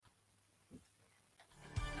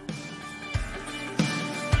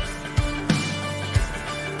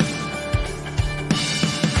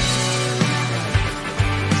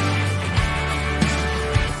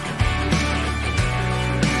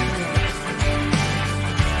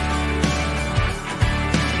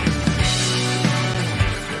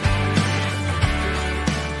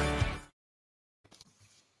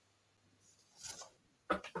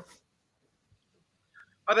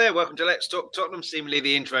Hi there, welcome to Let's Talk Tottenham. Seemingly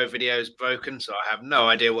the intro video is broken, so I have no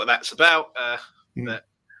idea what that's about. But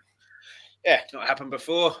yeah, not happened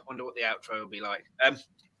before. Wonder what the outro will be like.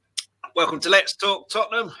 Welcome to Let's Talk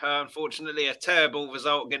Tottenham. Unfortunately, a terrible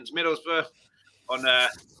result against Middlesbrough on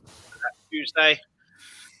Tuesday.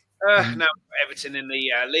 Now Everton in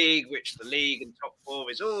the league, which the league and top four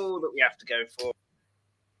is all that we have to go for.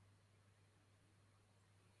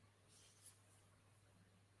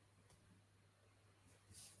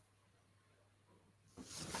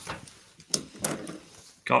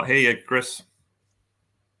 Can't hear you, Chris.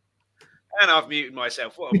 And I've muted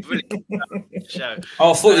myself. What a brilliant show.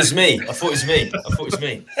 Oh, I thought it was me.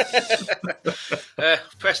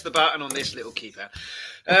 Press the button on this little keypad.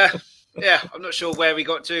 Yeah, I'm not sure where we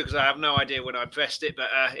got to because I have no idea when I pressed it. But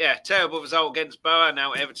yeah, terrible result against Borough.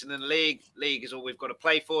 Now Everton in the league. League is all we've got to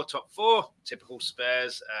play for. Top four. Typical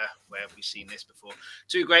Spurs. Where have we seen this before?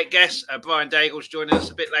 Two great guests. Brian Daigle's joining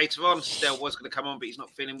us a bit later on. Stel was going to come on, but he's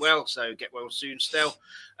not feeling well. So get well soon, Stel.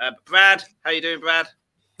 Brad, how you doing, Brad?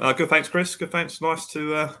 Good, thanks, Chris. Good, thanks. Nice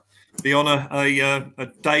to be on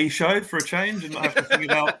a day show for a change and not have to think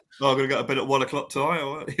about, I'm going to go to bed at 1 o'clock tonight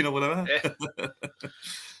or, whatever. Yeah.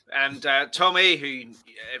 And Tommy, who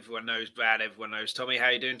everyone knows, Brad, everyone knows Tommy. How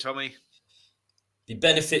you doing, Tommy? The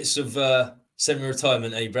benefits of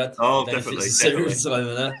semi-retirement, Brad? Oh, definitely.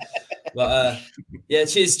 Semi-retirement, But yeah,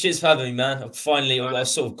 cheers for having me, man. I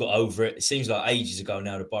sort of got over it. It seems like ages ago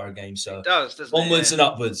now, the Borough game. So it does, doesn't onwards it? And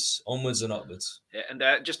upwards. Onwards and upwards. Yeah,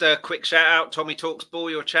 and just a quick shout out, Tommy Talks Ball,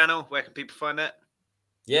 your channel. Where can people find that?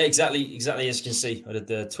 Yeah, exactly as you can see. I did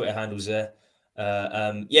the Twitter handles there.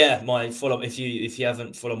 Yeah, my follow. If you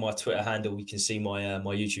haven't followed my Twitter handle, you can see my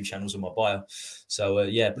my YouTube channels on my bio. So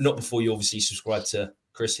yeah, but not before you obviously subscribe to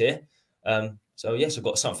Chris here. So yes, I've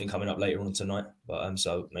got something coming up later on tonight, but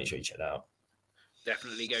so make sure you check that out.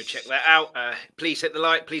 Definitely go check that out. Please hit the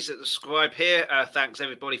like, please hit the subscribe here. Thanks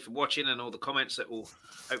everybody for watching and all the comments that will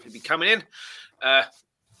hopefully be coming in.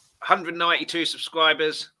 192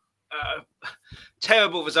 subscribers.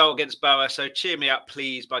 Terrible result against Borough, so cheer me up,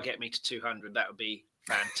 please, by getting me to 200. That would be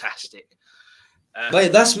fantastic.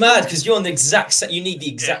 Wait, that's mad because you're on the exact same. You need the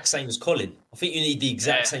exact same as Colin. I think you need the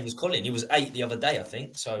exact same as Colin. He was 8 the other day, I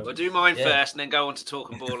think. So we'll do mine first, and then go on to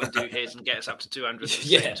Talk and Ball and do his and get us up to 200 at the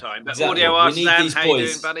same time. But exactly. Audio Artisan, how you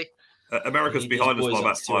doing, buddy? America's behind us by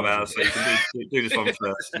about 5 hours, so you can do this one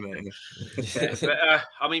first. But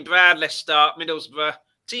I mean, Brad, let's start. Middlesbrough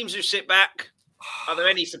teams who sit back. Are there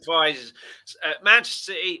any surprises?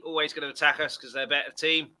 Manchester City always going to attack us because they're a better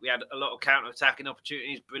team. We had a lot of counter-attacking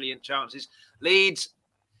opportunities, brilliant chances. Leeds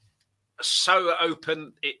are so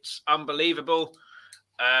open, it's unbelievable.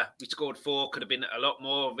 We scored 4, could have been a lot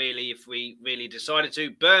more, really, if we really decided to.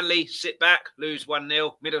 Burnley, sit back, lose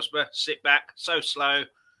 1-0. Middlesbrough, sit back, so slow,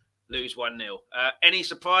 lose 1-0. Any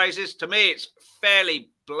surprises? To me, it's fairly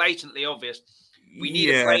blatantly obvious. We need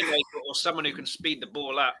a playmaker or someone who can speed the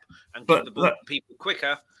ball up and give the ball to people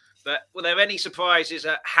quicker. But were there any surprises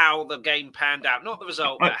at how the game panned out? Not the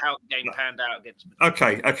result, but how the game panned out against me.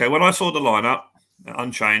 Okay. When I saw the lineup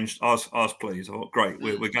unchanged, I was pleased. I thought, great,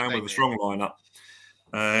 we're going with a strong lineup.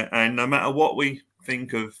 And no matter what we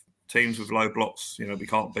think of teams with low blocks, we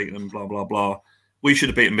can't beat them, blah, blah, blah. We should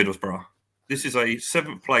have beaten Middlesbrough. This is a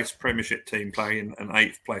 7th place Premiership team playing an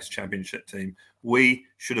 8th place Championship team. We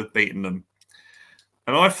should have beaten them.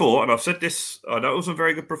 And I thought, and I've said this, I know it was a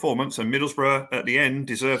very good performance, and Middlesbrough at the end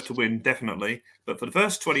deserved to win, definitely. But for the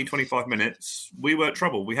first 20, 25 minutes, we weren't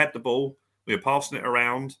trouble. We had the ball, we were passing it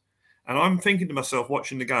around. And I'm thinking to myself,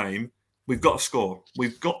 watching the game, we've got to score.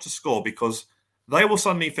 We've got to score because they will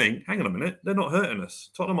suddenly think, hang on a minute, they're not hurting us.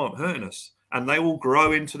 Tottenham aren't hurting us. And they will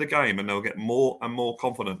grow into the game and they'll get more and more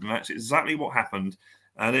confident. And that's exactly what happened.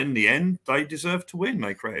 And in the end, they deserved to win.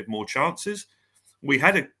 They created more chances. We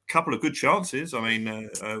had a couple of good chances. I mean,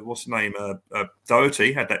 what's the name?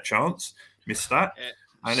 Doherty had that chance, missed that. Yeah.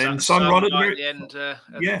 And then Sunrun at the end.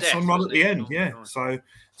 Sunrun at the end. Yeah.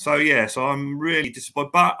 So I'm really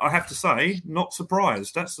disappointed. But I have to say, not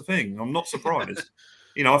surprised. That's the thing. I'm not surprised.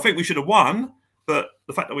 I think we should have won, but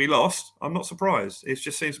the fact that we lost, I'm not surprised. It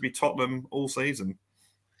just seems to be Tottenham all season.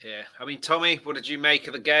 Yeah. I mean, Tommy, what did you make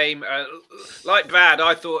of the game? Like Brad,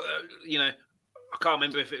 I thought, I can't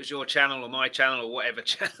remember if it was your channel or my channel or whatever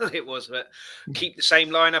channel it was, but keep the same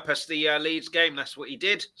lineup as the Leeds game. That's what he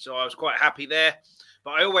did. So I was quite happy there.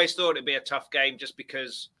 But I always thought it'd be a tough game just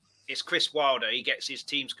because it's Chris Wilder. He gets his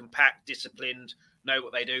teams compact, disciplined, know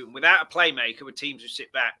what they do. And without a playmaker with teams who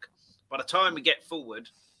sit back, by the time we get forward,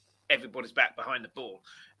 everybody's back behind the ball.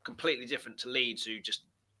 Completely different to Leeds, who just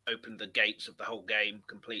opened the gates of the whole game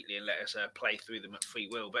completely and let us play through them at free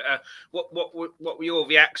will. But what were your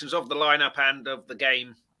reactions of the lineup and of the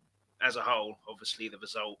game as a whole? Obviously, the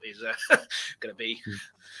result is going to be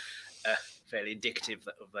fairly indicative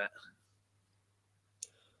of that.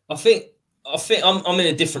 I think I'm in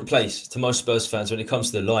a different place to most Spurs fans when it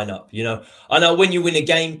comes to the lineup. You know, I know when you win a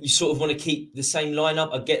game, you sort of want to keep the same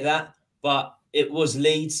lineup. I get that, but it was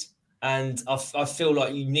Leeds, and I feel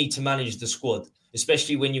like you need to manage the squad,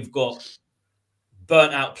 especially when you've got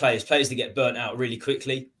burnt out players that get burnt out really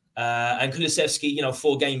quickly. And Kulusevski,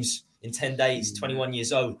 4 games in 10 days, 21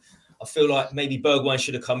 years old. I feel like maybe Bergwijn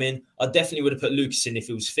should have come in. I definitely would have put Lucas in if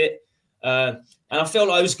he was fit. And I felt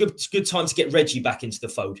like it was good time to get Reggie back into the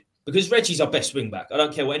fold, because Reggie's our best wing back. I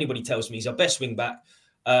don't care what anybody tells me. He's our best wing back.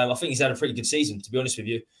 I think he's had a pretty good season, to be honest with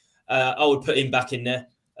you. I would put him back in there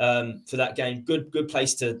for that game. Good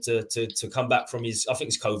place to come back from his, I think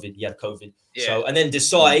it's COVID. He had COVID. Yeah. So, and then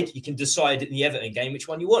you can decide in the Everton game which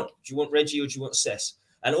one you want. Do you want Reggie or do you want Cess?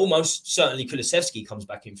 And almost certainly Kulusevski comes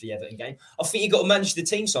back in for the Everton game. I think you've got to manage the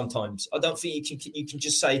team sometimes. I don't think you can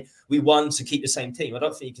just say we won to keep the same team. I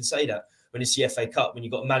don't think you can say that when it's the FA Cup, when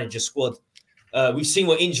you've got to manage a squad. We've seen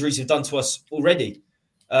what injuries have done to us already.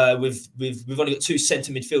 We've only got 2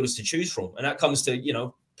 centre midfielders to choose from, and that comes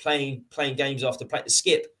to playing games after play.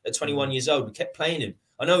 Skip at 21 years old, we kept playing him.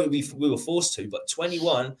 I know we were forced to, but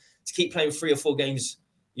 21 to keep playing 3 or 4 games,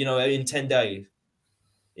 in 10 days.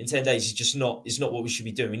 In 10 days is just not what we should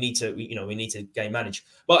be doing. We need to game manage.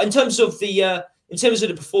 But in terms of the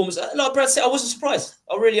performance, like Brad said, I wasn't surprised.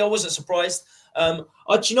 I wasn't surprised. Do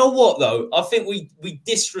you know what though? I think we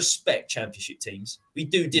disrespect championship teams. We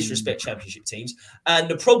do disrespect championship teams, and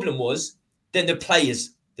the problem was then the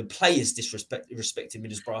players respected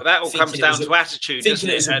Middlesbrough. Well, that all comes down to attitude, thinking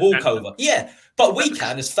it was a walkover. Yeah, but we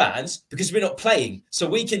can as fans because we're not playing, so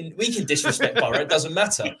we can disrespect Borough. It doesn't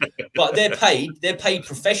matter. But they're paid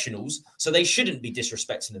professionals, so they shouldn't be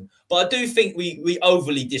disrespecting them. But I do think we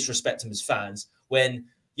overly disrespect them as fans when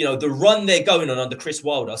the run they're going on under Chris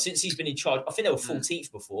Wilder since he's been in charge. I think they were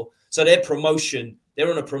 14th before, so they're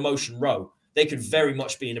on a promotion row. They could very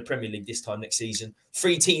much be in the Premier League this time next season.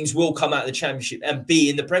 3 teams will come out of the Championship and be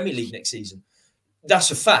in the Premier League next season.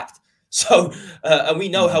 That's a fact. So, and we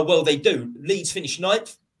know how well they do. Leeds finished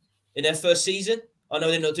 9th in their first season. I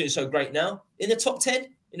know they're not doing so great now. In the top 10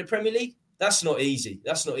 in the Premier League, that's not easy.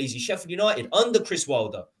 Sheffield United, under Chris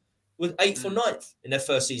Wilder, was 8th or 9th in their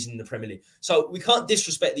first season in the Premier League. So we can't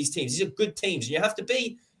disrespect these teams. These are good teams, and you have to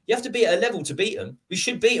be at a level to beat them. We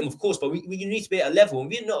should beat them, of course, but we need to be at a level. And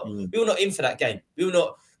we were not in for that game. We were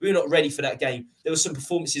not ready for that game. There were some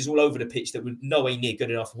performances all over the pitch that were nowhere near good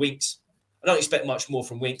enough. Winks, I don't expect much more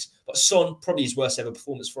from Winks, but Son, probably his worst ever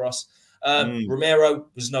performance for us. Romero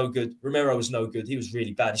was no good. He was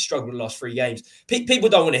really bad. He struggled the last 3 games. People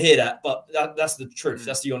don't want to hear that, but that's the truth.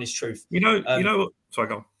 That's the honest truth. Sorry,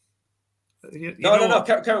 go on. No.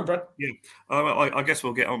 Karen, Brad. Yeah, I guess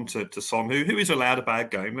we'll get on to Son, who is allowed a bad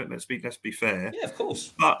game. Let's be fair. Yeah, of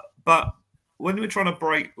course. But when we're trying to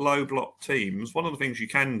break low block teams, one of the things you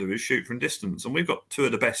can do is shoot from distance, and we've got 2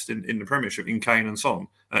 of the best in the Premiership in Kane and Son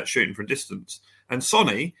at shooting from distance. And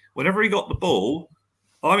Sonny, whenever he got the ball,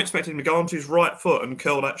 I'm expecting him to go onto his right foot and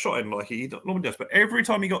curl that shot in like he normally does. But every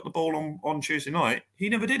time he got the ball on Tuesday night, he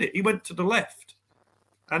never did it. He went to the left.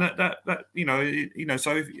 And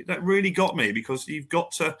so that really got me, because you've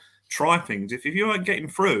got to try things. If you aren't getting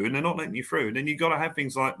through and they're not letting you through, then you've got to have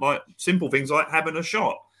things like simple things like having a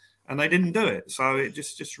shot, and they didn't do it. So it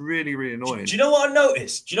just really, really annoying. Do you know what I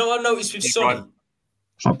noticed? With Sonny?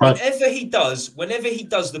 Whenever he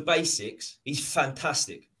does the basics, he's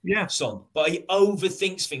fantastic. Yeah, Son, but he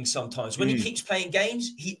overthinks things sometimes. When he keeps playing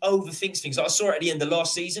games, he overthinks things. Like I saw it at the end of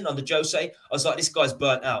last season under Jose. I was like, this guy's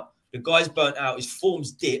burnt out. The guy's burnt out. His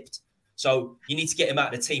form's dipped. So you need to get him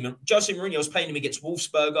out of the team. And Jose Mourinho was playing him against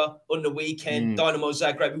Wolfsberger on the weekend, Dynamo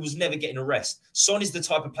Zagreb. He was never getting a rest. Son is the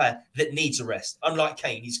type of player that needs a rest. Unlike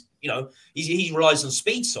Kane, he relies on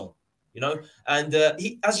speed, Son. And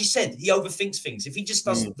he, as you said, he overthinks things. If he just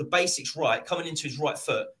does the basics right, coming into his right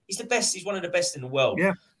foot, he's the best. He's one of the best in the world.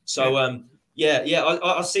 Yeah. So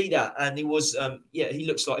I see that, and he was he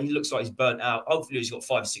looks like he's burnt out. Hopefully he's got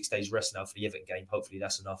 5 or 6 days rest now for the Everton game. Hopefully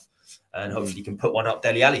that's enough, and hopefully he can put one up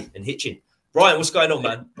Dele Alli and Hitchin. Brian, what's going on,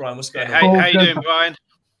 man? Brian, what's going on? How you doing, Brian?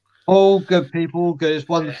 All good, people. All good. It's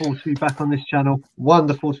wonderful to be back on this channel.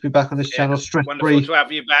 Stress-free. Wonderful to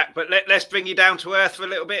have you back. But let's bring you down to earth for a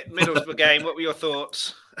little bit. Middlesbrough game. What were your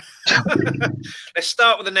thoughts? Let's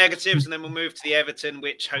start with the negatives, and then we'll move to the Everton,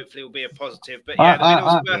 which hopefully will be a positive. But yeah,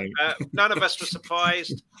 Middlesbrough, none of us were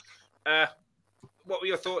surprised. What were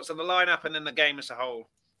your thoughts on the lineup and then the game as a whole?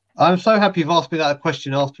 I'm so happy you've asked me that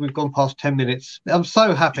question after we've gone past 10 minutes. I'm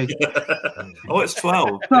so happy. It's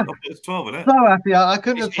 12. It's 12, isn't it? So happy. I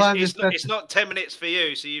couldn't have timed this better. It's not 10 minutes for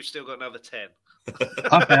you, so you've still got another 10.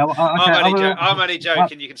 Okay, I'm only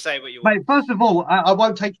joking. You can say what you want. Mate, first of all, I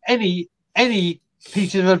won't take any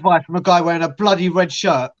pieces of advice from a guy wearing a bloody red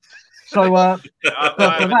shirt. So, I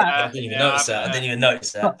didn't even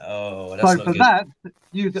notice that. Oh, that's not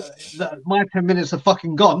good. My 10 minutes are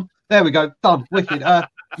fucking gone. There we go. Done. Wicked.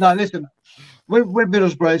 No, listen. With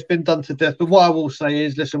Middlesbrough, it's been done to death. But what I will say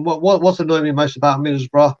is, listen, what's annoying me most about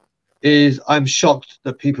Middlesbrough is I'm shocked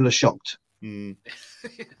that people are shocked. Mm.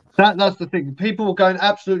 That's the thing. People are going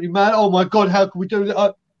absolutely mad. Oh my God, how can we do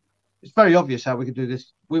that? It's very obvious how we can do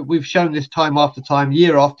this. We've shown this time after time,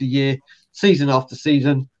 year after year, season after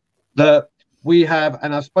season, that we have,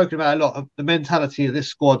 and I've spoken about a lot of the mentality of this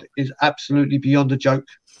squad is absolutely beyond a joke.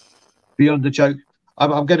 Beyond a joke.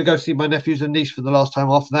 I'm going to go see my nephews and niece for the last time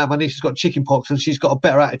after that. My niece has got chicken pox and she's got a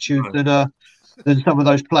better attitude than some of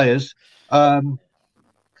those players.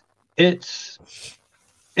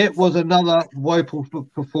 It was another woeful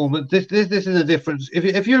performance. This is a difference.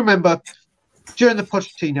 If you remember, during the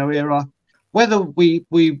Pochettino era, whether we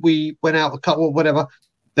went out a cut or whatever,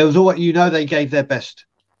 there was always, they gave their best.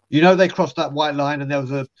 They crossed that white line, and there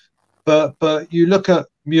was but you look at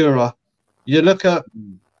Mura, you look at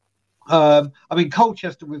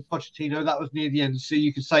Colchester with Pochettino, that was near the end, so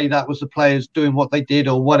you could say that was the players doing what they did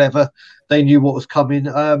or whatever. They knew what was coming.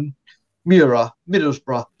 Mura,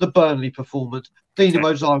 Middlesbrough, the Burnley performance,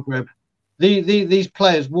 Dinamo Zagreb. These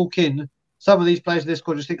players walk in. Some of these players in this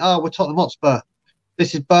squad just think, we're Tottenham Hotspur.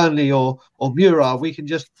 This is Burnley or Mura. We can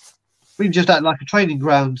just act like a training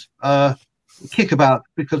ground kickabout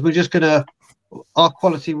because we're just our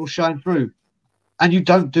quality will shine through. And you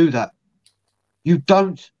don't do that. You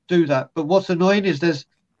don't do that. But what's annoying is there's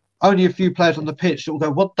only a few players on the pitch that will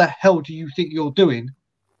go, what the hell do you think you're doing?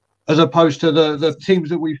 As opposed to the teams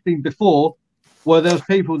that we've seen before, where there's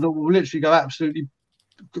people that will literally go absolutely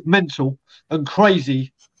mental and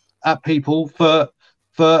crazy at people for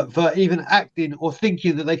even acting or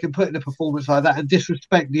thinking that they can put in a performance like that and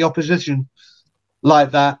disrespect the opposition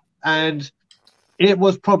like that. And it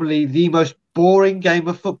was probably the most boring game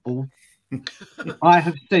of football I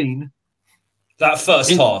have seen. That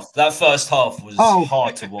first half was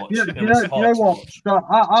hard to watch. You know what? So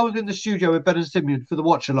I was in the studio with Ben and Simeon for the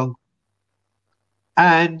watch along,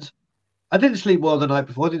 and I didn't sleep well the night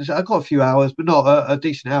before. I got a few hours, but not a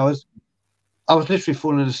decent hours. I was literally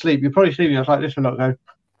falling asleep. You'll probably see me. I was like this a lot ago.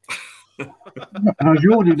 And I was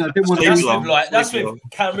yawning. I didn't want to. That's with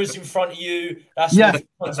cameras in front of you. That's with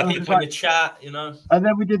people in the chat. And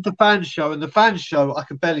then we did the fan show, and the fan show I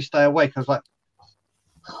could barely stay awake. I was like.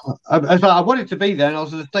 I wanted to be there, and I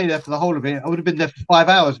was going to stay there for the whole of it. I would have been there for 5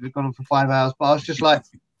 hours if we'd gone on for 5 hours. But I was just like,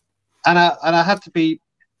 and I had to be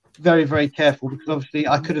very, very careful because obviously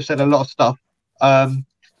I could have said a lot of stuff and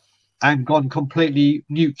gone completely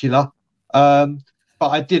nuclear. But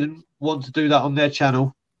I didn't want to do that on their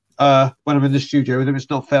channel when I'm in the studio with them.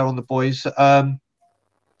 It's not fair on the boys. So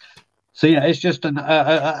yeah, it's just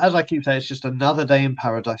as I keep saying, it's just another day in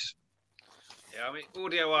paradise.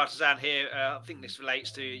 Audio Artisan here. I think this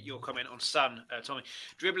relates to your comment on Son, Tommy.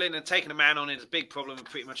 Dribbling and taking a man on is a big problem with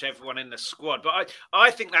pretty much everyone in the squad. But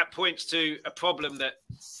I think that points to a problem that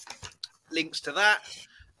links to that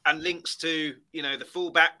and links to, the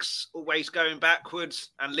fullbacks always going backwards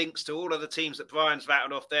and links to all of the teams that Brian's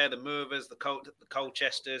rattled off there, the Movers, the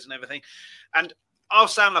Colchesters and everything. And I'll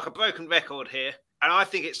sound like a broken record here. And I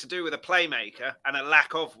think it's to do with a playmaker and a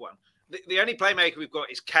lack of one. The only playmaker we've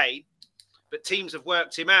got is Kane. But teams have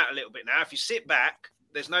worked him out a little bit now. If you sit back,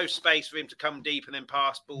 there's no space for him to come deep and then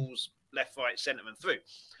pass balls left, right, centre and through.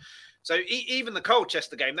 So even the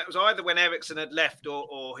Colchester game, that was either when Eriksen had left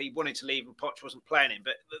or he wanted to leave and Poch wasn't playing him.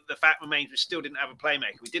 But the fact remains we still didn't have a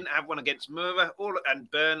playmaker. We didn't have one against Mura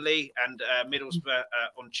and Burnley and Middlesbrough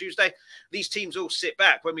on Tuesday. These teams all sit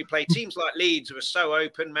back. When we play teams like Leeds, who are so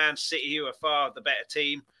open, Man City, who are far the better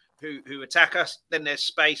team, who attack us, then there's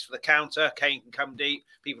space for the counter. Kane can come deep.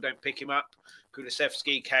 People don't pick him up.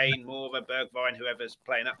 Kulusevski, Kane, Morva, Bergwijn, whoever's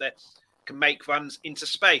playing up there, can make runs into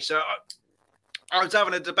space. So I was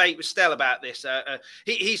having a debate with Stell about this.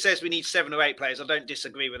 He says we need 7 or 8 players. I don't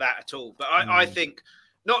disagree with that at all. But I think,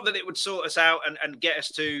 not that it would sort us out and get us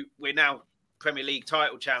to, we're now Premier League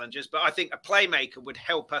title challengers, but I think a playmaker would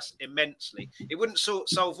help us immensely. It wouldn't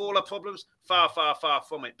solve all our problems, far, far, far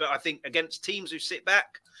from it. But I think against teams who sit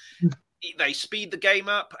back, they speed the game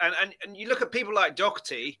up. And you look at people like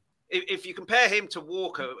Doherty, if you compare him to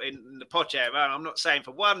Walker in the Poch era, and I'm not saying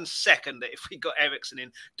for 1 second that if we got Eriksen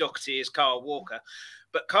in, Doherty is Carl Walker,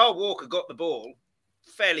 but Carl Walker got the ball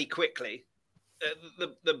fairly quickly.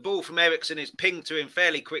 The ball from Ericsson is pinged to him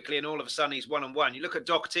fairly quickly, and all of a sudden he's 1-on-1. You look at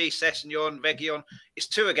Doherty, Sessegnon, Veguillon, it's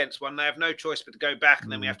 2 against 1. They have no choice but to go back,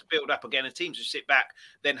 and then we have to build up again. And teams who sit back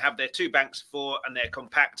then have their 2 banks of 4, and they're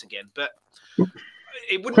compact again. But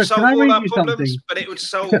it wouldn't Chris, solve can I all read our you problems, something? but it would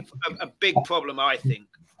solve a big problem, I think.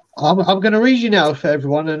 I'm going to read you now for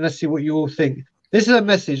everyone, and let's see what you all think. This is a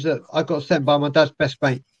message that I got sent by my dad's best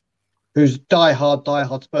mate, who's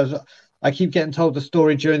diehard Spurs. I keep getting told the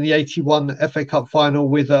story during the 81 FA Cup final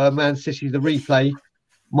with Man City, the replay.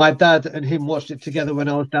 My dad and him watched it together when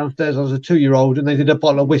I was downstairs. I was a 2-year-old, and they did a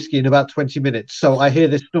bottle of whiskey in about 20 minutes. So I hear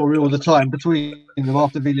this story all the time between them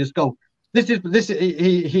after Villa's goal.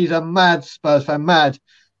 He's a mad Spurs fan, mad.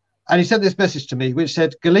 And he sent this message to me, which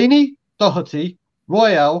said, Galini, Doherty,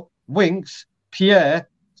 Royale, Winks, Pierre,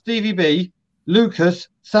 Stevie B, Lucas,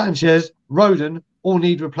 Sanchez, Rodon all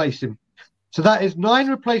need replacing. So that is 9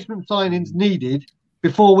 replacement signings needed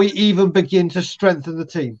before we even begin to strengthen the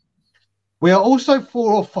team. We are also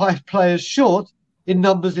 4 or 5 players short in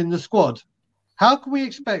numbers in the squad. How can we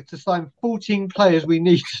expect to sign 14 players we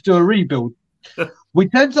need to do a rebuild? We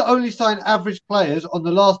tend to only sign average players on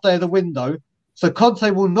the last day of the window, so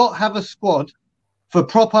Conte will not have a squad for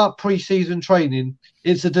proper pre-season training.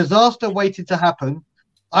 It's a disaster waiting to happen.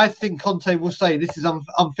 I think Conte will say this is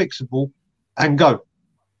unfixable and go.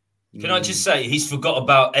 Can I just say, he's forgot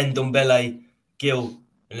about Ndombele, Gil,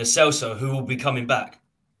 and Lo Celso, who will be coming back.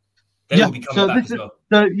 They will be coming back as well.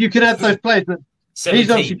 So you can have those players. But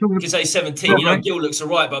 17. You can say 17. You know, Gil looks all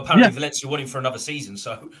right, but apparently Valencia want him for another season.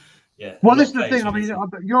 So, yeah. Well, this is the thing. I mean,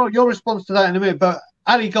 your response to that in a minute, but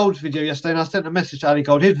Ali Gold's video yesterday, and I sent a message to Ali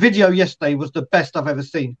Gold. His video yesterday was the best I've ever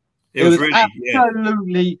seen. It was really,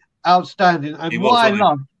 absolutely outstanding. And what I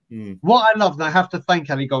loved, and I have to thank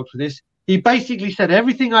Ali Gold for this, he basically said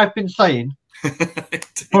everything I've been saying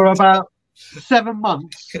for about 7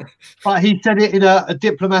 months, but he said it in a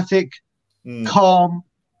diplomatic, calm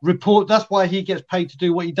report. That's why he gets paid to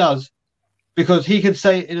do what he does, because he can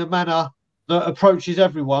say it in a manner that approaches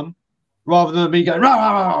everyone rather than me going rah,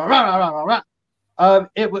 rah, rah, rah, rah, rah, rah.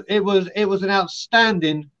 It was an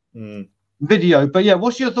outstanding video. But yeah,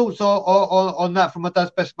 what's your thoughts on that from my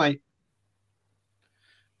dad's best mate?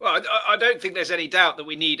 Well, I don't think there's any doubt that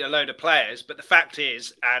we need a load of players, but the fact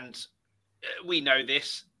is, and we know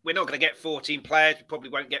this, we're not going to get 14 players. We probably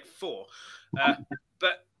won't get 4.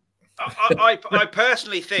 But I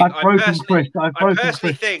personally think, and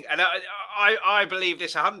I believe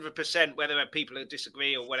this 100%, whether people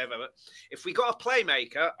disagree or whatever. But if we got a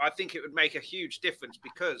playmaker, I think it would make a huge difference,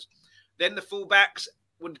 because then the fullbacks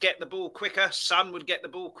would get the ball quicker, Son would get the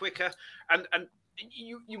ball quicker, and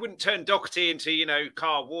you wouldn't turn Doherty into,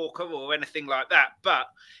 Kyle Walker or anything like that, but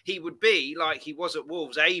he would be like he was at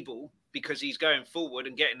Wolves, able, because he's going forward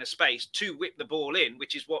and getting the space to whip the ball in,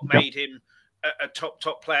 which is what made him a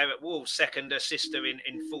top player at Wolves, second assister in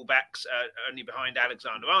fullbacks, only behind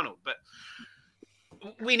Alexander-Arnold. But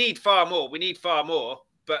we need far more.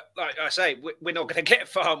 But like I say, we're not going to get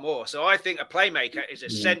far more. So I think a playmaker is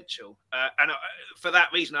essential. And for that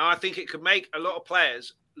reason, I think it could make a lot of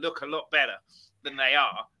players look a lot better than they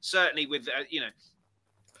are. Certainly with,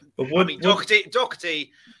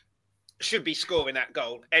 Doherty should be scoring that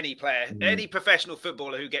goal. Any player, any professional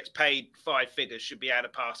footballer who gets paid 5 figures should be able to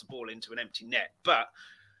pass the ball into an empty net. But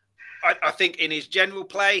I think in his general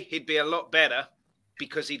play, he'd be a lot better,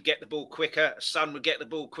 because he'd get the ball quicker. Son would get the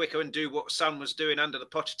ball quicker and do what Son was doing under the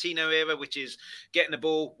Pochettino era, which is getting the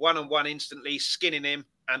ball one-on-one instantly, skinning him,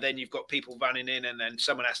 and then you've got people running in, and then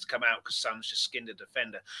someone has to come out because Son's just skinned a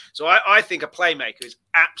defender. So I think a playmaker is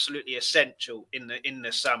absolutely essential in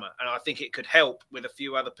the summer, and I think it could help with a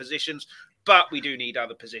few other positions, but we do need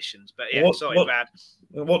other positions. But yeah, Brad.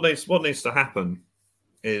 What needs to happen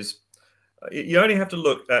is you only have to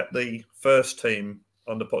look at the first team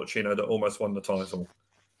under Pochettino that almost won the title.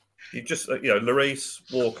 You just, Lloris,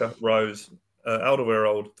 Walker, Rose,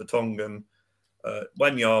 Alderweireld, Vertonghen,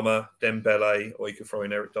 Wanyama, Dembele, or you could throw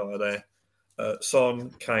in Eric Dyer there, Son,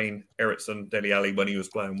 Kane, Eriksen, Dele Alli when he was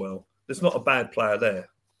playing well. There's not a bad player there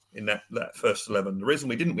in that first 11. The reason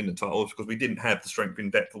we didn't win the title is because we didn't have the strength in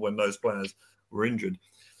depth when those players were injured.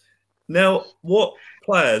 Now, what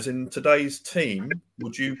players in today's team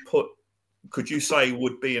could you say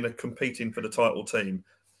would be in a competing for the title team?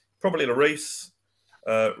 Probably Lloris,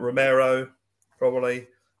 Romero, probably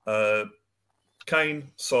Kane,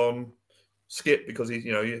 Son, Skip, because he's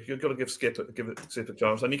you've got to give Skip a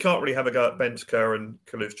chance, and you can't really have a go at Benzema and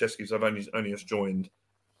Kulusevski, because they've only just joined.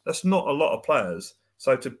 That's not a lot of players.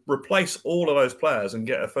 So to replace all of those players and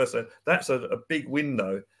get a first, that's a big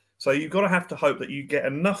window. So you've got to have to hope that you get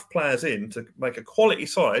enough players in to make a quality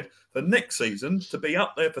side for next season to be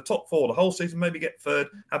up there for top 4 the whole season, maybe get third,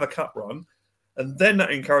 have a cup run. And then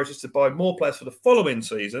that encourages to buy more players for the following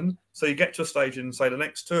season. So you get to a stage in, say, the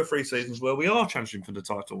next 2 or 3 seasons where we are challenging for the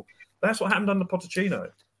title. That's what happened under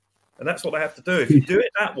Pochettino. And that's what they have to do. If you do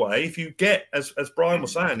it that way, if you get, as Brian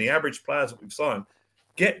was saying, the average players that we've signed,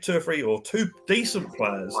 get 2 or 3 or 2 decent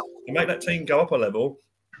players and make that team go up a level.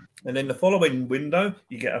 And then the following window,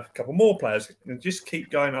 you get a couple more players and just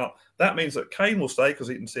keep going up. That means that Kane will stay because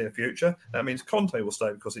he can see a future. That means Conte will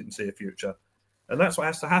stay because he can see a future. And that's what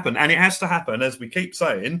has to happen. And it has to happen, as we keep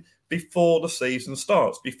saying, before the season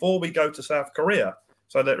starts, before we go to South Korea,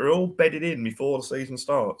 so that they're all bedded in before the season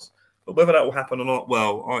starts. But whether that will happen or not,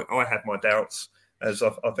 well, I have my doubts. As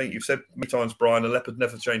I think you've said many times, Brian, the leopard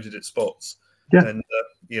never changes its spots. Yeah. And,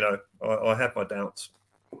 I have my doubts.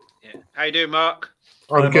 Yeah. How you doing, Mark?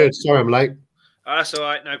 I'm good. Sorry I'm late. Oh, that's all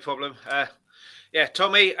right. No problem.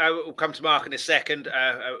 Tommy, we'll come to Mark in a second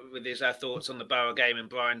with his thoughts on the Borough game and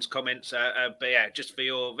Brian's comments. But yeah, just for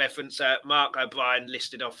your reference, Mark O'Brien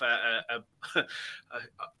listed off, I'm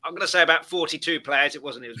going to say about 42 players. It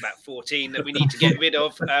was about 14 that we need to get rid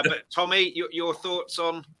of. But Tommy, your thoughts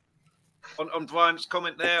on Brian's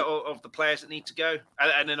comment there of the players that need to go?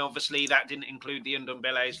 And then obviously that didn't include the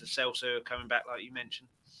Ndombele's, the Celso coming back like you mentioned.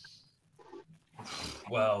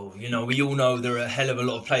 Well, we all know there are a hell of a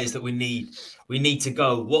lot of players that we need to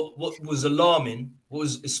go. What was alarming, what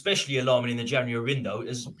was especially alarming in the January window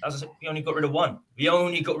is, as I said, we only got rid of one. We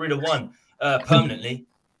only got rid of one permanently.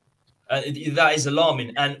 That is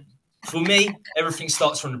alarming. And for me, everything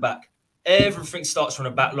starts from the back. Everything starts from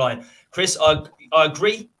the back line. Chris, I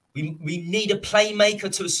agree. We need a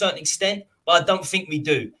playmaker to a certain extent, but I don't think we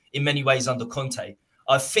do in many ways under Conte.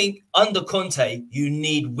 I think under Conte, you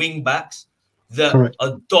need wing backs that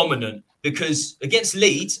are dominant, because against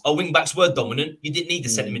Leeds, our wing backs were dominant. You didn't need the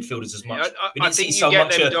centre midfielders as much. We didn't see so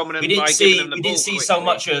much. We didn't see so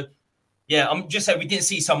much. I'm just saying we didn't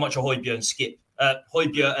see so much of Højbjerg and Skip.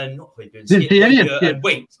 Højbjerg and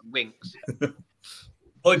Winks.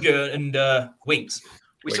 Højbjerg and Winks.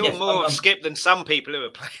 We saw more of Skip than some people who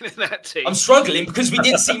are playing in that team. I'm struggling because we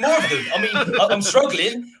didn't see more of them. I mean,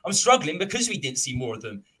 I'm struggling because we didn't see more of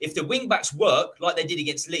them. If the wing backs work like they did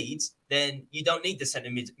against Leeds, then you don't need the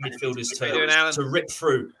centre midfielders to rip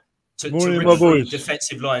through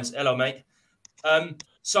defensive lines. Hello, mate. And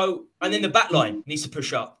then the back line needs to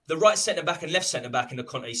push up. The right centre back and left centre back in the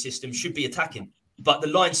Conte system should be attacking, but the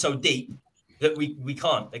line's so deep that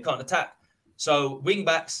they can't attack. So wing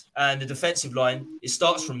backs and the defensive line, it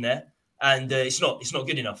starts from there, and it's not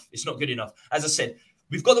good enough. It's not good enough. As I said,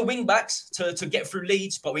 we've got the wing backs to get through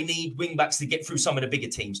Leeds, but we need wing backs to get through some of the bigger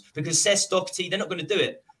teams, because Cesc, Doherty, they're not going to do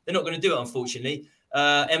it. They're not going to do it, unfortunately.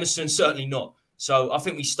 Emerson, certainly not. So I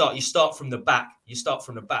think you start from the back.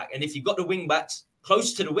 And if you've got the wing backs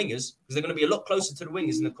close to the wingers, because they're going to be a lot closer to the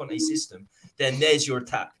wingers in the Conte system, then there's your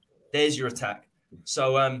attack.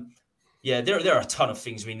 So, there are a ton of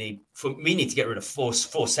things we need. We need to get rid of four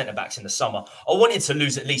centre-backs in the summer. I wanted to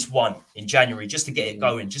lose at least one in January just to get it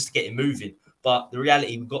going, just to get it moving. But the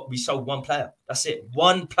reality, we sold one player. That's it.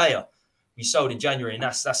 One player we sold in January, and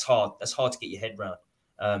that's hard. That's hard to get your head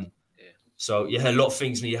around. So, a lot of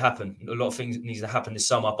things need to happen. A lot of things need to happen this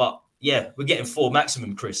summer. But, we're getting 4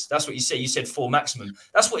 maximum, Chris. That's what you said. You said 4 maximum.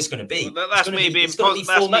 That's what it's going to be. Well, that's me being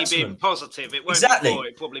positive. It won't be 4.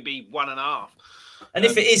 It'll probably be 1.5. And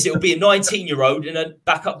if it is, it'll be a 19-year-old and a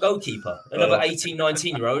backup goalkeeper. Another 18,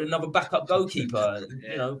 19-year-old, another backup goalkeeper.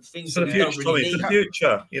 Things that we don't really need. The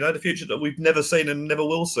future, the future that we've never seen and never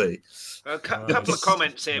will see. A couple of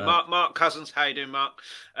comments here. Mark Cousins, how you doing, Mark?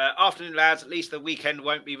 Afternoon, lads. At least the weekend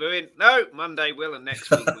won't be ruined. No, Monday will, and next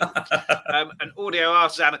week will. And Audio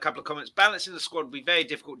Artisan, a couple of comments. Balancing the squad will be very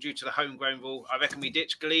difficult due to the homegrown rule. I reckon we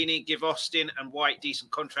ditch Galini, give Austin and White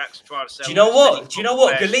decent contracts to try to sell. Do you know what?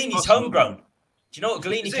 Galini's homegrown. Do you know what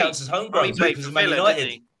Galini counts as homegrown? He played for Man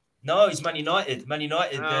United. No, he's Man United.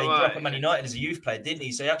 He grew up at Man United as a youth player, didn't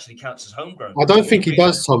he? So he actually counts as homegrown. I don't think he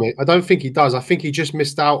does, Tommy. I don't think he does. I think he just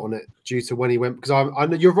missed out on it due to when he went. Because I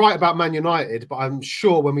know you're right about Man United, but I'm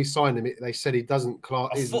sure when we signed him, they said he doesn't class.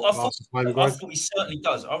 I thought he certainly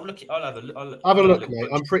does. I'll have a look, mate.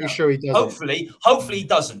 I'm pretty sure he doesn't. Hopefully he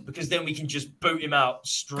doesn't, because then we can just boot him out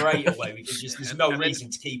straight away. There's no reason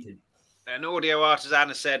to keep him. An Audio Artisan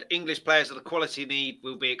has said English players of the quality need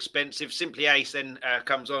will be expensive. Simply Ace then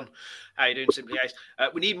comes on. How you doing, Simply Ace?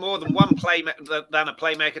 We need more than one than a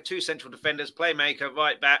playmaker, 2 central defenders, playmaker,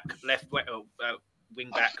 right back, left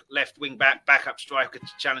left wing back, backup striker to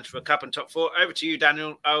challenge for a cup and top 4. Over to you,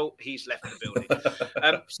 Daniel. Oh, he's left the building.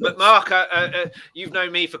 But Mark, you've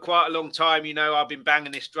known me for quite a long time. You know, I've been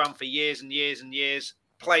banging this drum for years and years and years.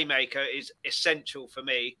 Playmaker is essential for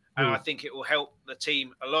me, and I think it will help the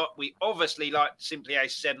team a lot. We obviously, like Simply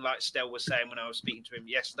Ace said, like Stell was saying when I was speaking to him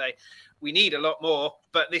yesterday, we need a lot more,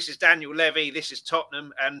 but this is Daniel Levy, this is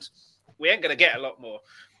Tottenham, and we ain't going to get a lot more.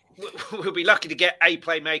 We'll be lucky to get a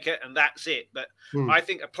playmaker, and that's it. But I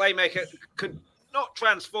think a playmaker could not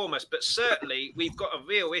transform us, but certainly we've got a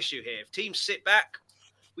real issue here. If teams sit back,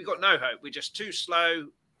 we've got no hope. We're just too slow.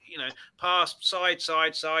 You know, pass, side.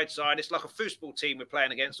 It's like a football team we're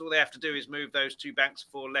playing against. All they have to do is move those 2 banks of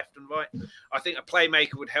 4 left and right. I think a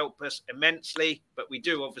playmaker would help us immensely, but we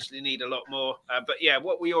do obviously need a lot more. But yeah,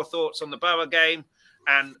 what were your thoughts on the Borough game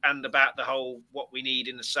and about the whole what we need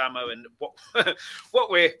in the summer and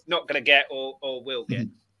what we're not going to get or will get?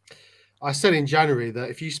 I said in January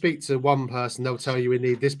that if you speak to one person, they'll tell you we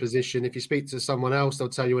need this position. If you speak to someone else, they'll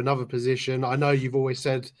tell you another position. I know you've always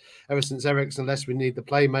said ever since Eriksen left, we need the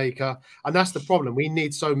playmaker. And that's the problem. We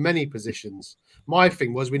need so many positions. My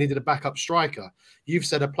thing was we needed a backup striker. You've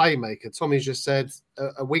said a playmaker. Tommy's just said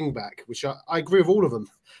a wing back, which I agree with all of them.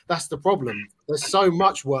 That's the problem. There's so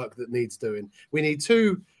much work that needs doing. We need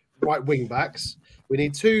 2 right wing backs. We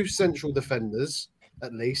need 2 central defenders,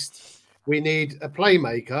 at least. We need a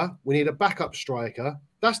playmaker. We need a backup striker.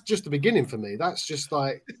 That's just the beginning for me. That's just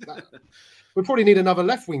like that. We probably need another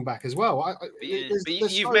left wing back as well.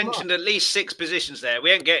 You've so mentioned at least 6 positions there.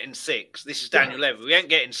 We ain't getting 6. This is Daniel Levy. We ain't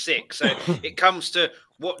getting 6. So it comes to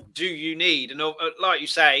what do you need? And like you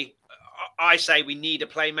say, I say we need a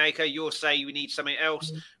playmaker. You'll say we need something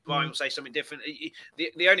else. Brian will say something different.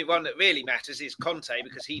 The only one that really matters is Conte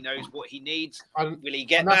because he knows what he needs. Will he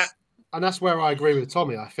get that? And that's where I agree with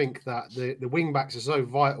Tommy. I think that the wing backs are so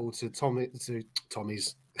vital to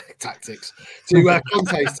Tommy's tactics, to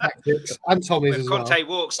Conte's tactics, and Tommy's as well. Conte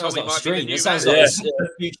walks, Tommy might be the new. It sounds like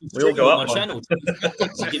we all go up my channel.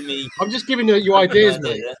 I'm just giving you ideas,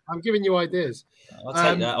 mate. I'm giving you ideas. I'll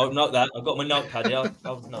take that. I'll note that. I've got my notepad here.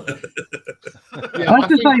 I'll note that. I have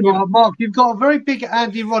to say, Mark, you've got a very big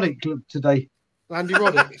Andy Roddick look today. Andy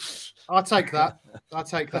Roddick. I'll take that.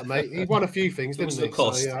 Mate. He won a few things, didn't he?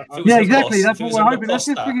 Cost. So, yeah, exactly. That's what we're hoping.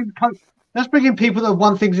 Let's bring in people that have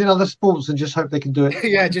won things in other sports and just hope they can do it.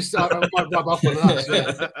 Yeah, just rub off on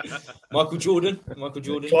that. Yeah. Michael Jordan.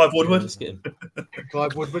 Clive Woodward.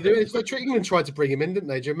 Clive Woodward. England tried to bring him in, didn't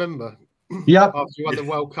they? Do you remember? Yeah. After you won the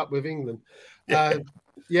World Cup with England.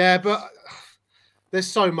 Yeah, but there's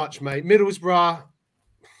so much, mate. Middlesbrough.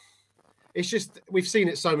 It's just we've seen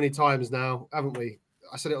it so many times now, haven't we?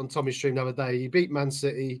 I said it on Tommy's stream the other day. You beat Man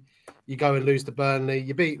City, you go and lose to Burnley.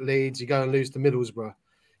 You beat Leeds, you go and lose to Middlesbrough.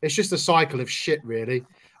 It's just a cycle of shit, really.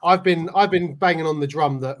 I've been banging on the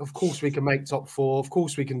drum that of course we can make top 4. Of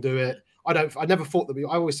course we can do it. I never thought that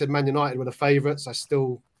I always said Man United were the favourites. I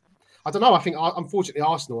don't know. I think unfortunately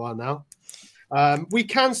Arsenal are now. We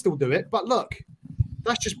can still do it, but look,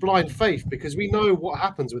 that's just blind faith because we know what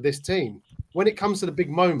happens with this team when it comes to the big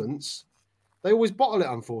moments. They always bottle it,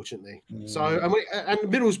 unfortunately. So, and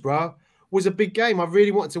Middlesbrough was a big game. I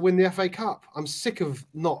really wanted to win the FA Cup. I'm sick of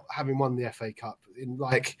not having won the FA Cup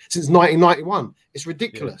since 1991. It's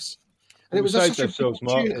ridiculous. Yeah. And it was such a big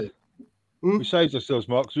opportunity. We saved ourselves,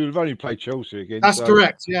 Mark, because we'd have only played Chelsea again. That's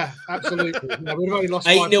correct. Yeah, absolutely. Yeah, we'd have only lost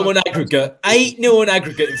 8-0 on aggregate. 8-0 on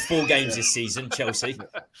aggregate in 4 games this season, Chelsea.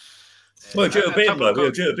 Well, we were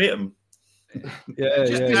due to beat them.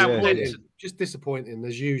 Just disappointing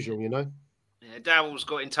as usual, you know. Daryl's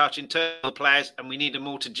got in touch in terms of players, and we need them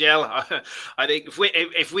all to gel. I think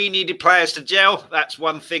if we needed players to gel, that's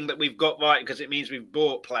one thing that we've got right because it means we've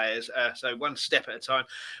bought players. So one step at a time.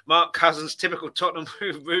 Mark Cousins, typical Tottenham,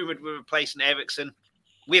 rumoured we're replacing Eriksen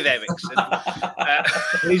with Eriksen.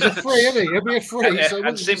 He's a free, isn't he? He'll be a free. So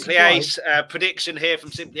and Simply Ace, prediction here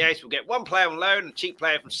from Simply Ace: we'll get one player on loan, a cheap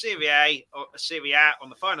player from Serie A on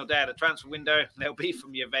the final day of the transfer window. They'll be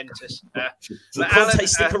from Juventus. Will Conte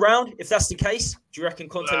stick around? If that's the case, do you reckon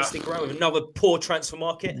Conte will stick around with another poor transfer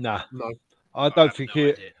market? No. I don't think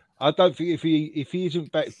if he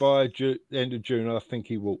isn't back by the end of June, I think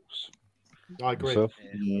he walks. I agree.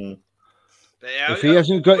 Yeah. If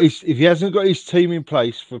he hasn't got his team in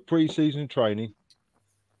place for pre-season training,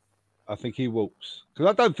 I think he walks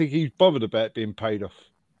because I don't think he's bothered about being paid off.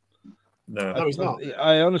 No, he's not.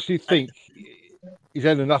 I honestly think he's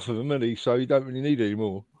had enough of them, hasn't he? So he don't really need any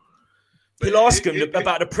more. He'll ask him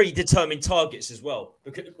about the predetermined targets as well,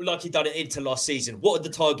 because, like he done it into last season. What are the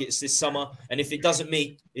targets this summer? And if it doesn't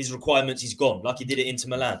meet his requirements, he's gone, like he did it into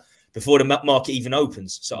Milan. before the market even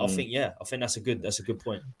opens. So I think that's a good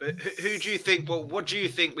point. But who do you think? Well, what do you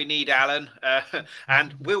think we need, Alan?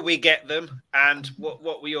 And will we get them? And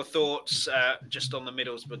what were your thoughts just on the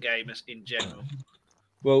Middlesbrough game in general?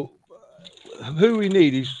 Well, who we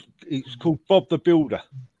need is it's called Bob the Builder.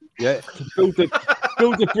 Yeah, to build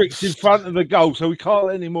the bricks in front of the goal, so we can't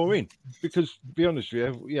let any more in. Because, to be honest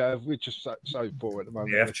with you, we're just so poor at the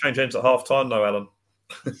moment. Yeah, have to change ends at half time, though, Alan.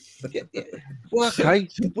 Yeah. Well, okay,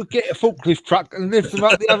 we'll get a forklift truck and lift them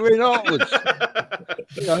up the other end afterwards.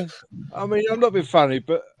 I mean, I'm not being funny,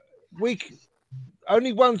 but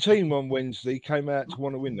only one team on Wednesday came out to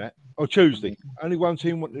want to win that, or Tuesday. Only one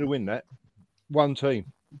team wanted to win that. One team.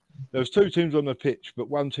 There was two teams on the pitch, but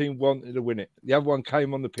one team wanted to win it. The other one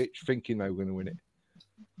came on the pitch thinking they were going to win it.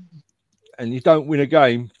 And you don't win a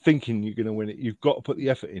game thinking you're going to win it. You've got to put the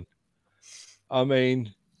effort in. I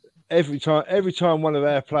mean, every time one of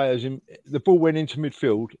our players the ball went into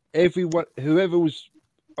midfield, whoever was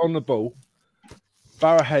on the ball,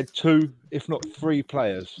 Borough had 2, if not 3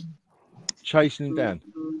 players chasing him down.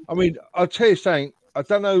 I mean, I'll tell you something. I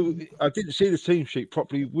don't know. I didn't see the team sheet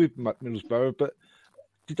properly with Middlesbrough, but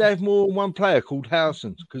did they have more than one player called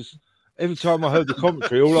Howson? Because every time I heard the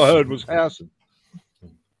commentary, all I heard was Howson.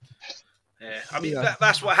 Yeah, I mean,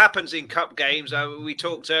 that's what happens in cup games. We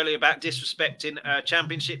talked earlier about disrespecting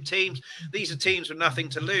championship teams. These are teams with nothing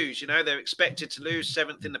to lose. They're expected to lose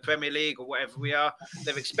 7th in the Premier League or whatever we are.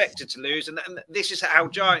 They're expected to lose. And this is how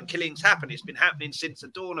giant killings happen. It's been happening since the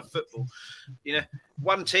dawn of football.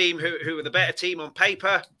 One team who are the better team on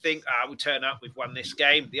paper think, we'll turn up, we've won this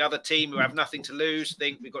game. The other team who have nothing to lose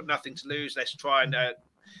think we've got nothing to lose. Let's try and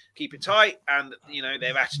keep it tight. And,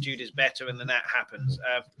 their attitude is better and then that happens.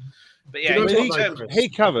 But yeah, he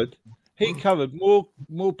covered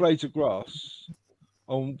more blades of grass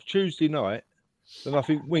on Tuesday night than I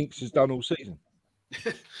think Winks has done all season.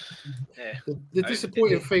 The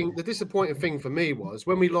disappointing thing for me was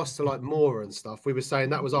when we lost to like Moore and stuff. We were saying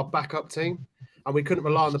that was our backup team, and we couldn't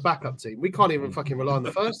rely on the backup team. We can't even fucking rely on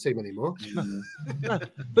the first team anymore. No.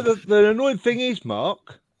 But the annoying thing is,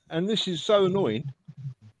 Mark, and this is so annoying.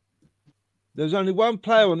 There's only one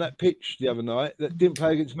player on that pitch the other night that didn't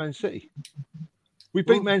play against Man City. We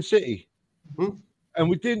beat Man City. And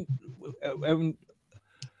we didn't.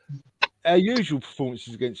 Our usual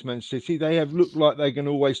performances against Man City, they have looked like they're going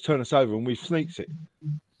to always turn us over, and we've sneaked it.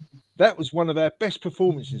 That was one of our best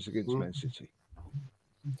performances against Man City.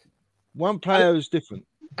 One player is different.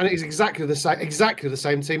 And it's exactly the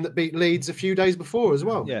same team that beat Leeds a few days before as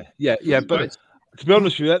well. Yeah. But to be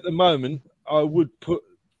honest with you, at the moment, I would put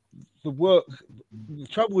the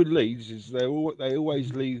trouble with Leeds is they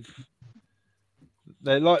always leave.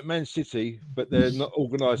 They're like Man City, but they're not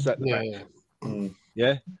organised at the back.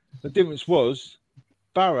 Yeah. The difference was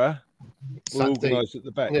Borough were organised at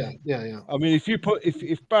the back. Yeah. I mean,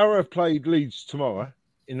 if Borough played Leeds tomorrow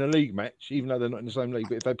in a league match, even though they're not in the same league,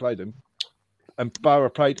 but if they played them, and Borough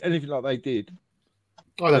played anything like they did,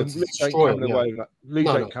 Leeds ain't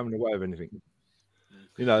coming away with anything.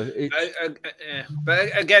 But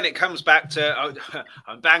again, it comes back to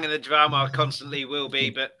I'm banging the drum. I constantly will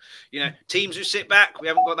be, but teams who sit back, we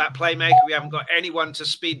haven't got that playmaker. We haven't got anyone to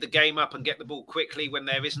speed the game up and get the ball quickly when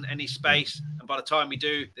there isn't any space. And by the time we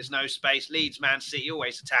do, there's no space. Leeds, Man City,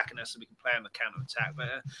 always attacking us, so we can play on the counter attack. But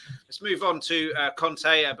let's move on to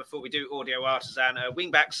Conte before we do Audio Artisan.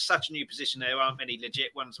 Wing backs, such a new position. There aren't many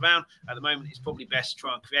legit ones around at the moment. It's probably best to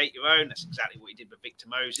try and create your own. That's exactly what he did with Victor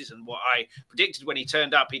Moses and what I predicted when he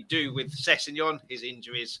turned up he'd do with Sessegnon. His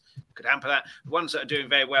injuries could hamper that. The ones that are doing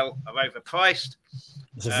very well are overpriced.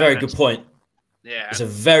 It's a very good point. Yeah, it's a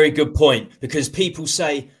very good point because people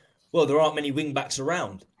say, well, there aren't many wing backs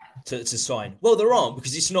around to sign. Well, there aren't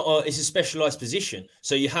because it's a specialised position.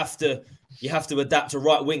 So you have to adapt a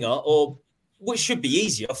right winger or what should be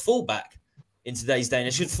easier, a fullback in today's day.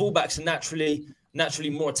 And fullbacks are naturally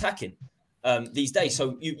more attacking. These days,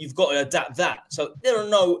 so you've got to adapt that. So there are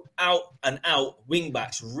no out and out wing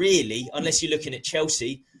backs really, unless you're looking at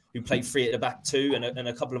Chelsea, who played 3 at the back too, and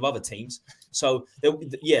a couple of other teams. So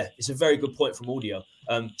it's a very good point from Audio.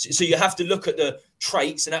 So you have to look at the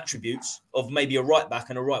traits and attributes of maybe a right back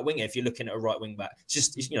and a right winger if you're looking at a right wing back. It's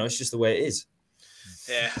just the way it is.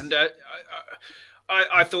 Yeah, and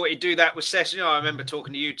I thought he'd do that with Sessegnon. I remember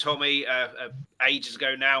talking to you, Tommy, ages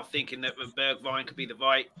ago now, thinking that Bergwijn could be the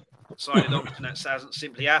right sided option. That hasn't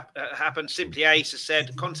simply happened. Simply Ace has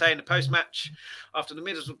said Conte in the post-match after the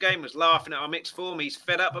Middlesbrough game was laughing at our mixed form. He's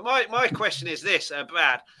fed up. But my question is this,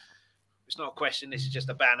 Brad. It's not a question. This is just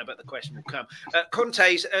a banner, but the question will come.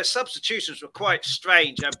 Conte's substitutions were quite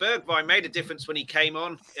strange. Bergwijn made a difference when he came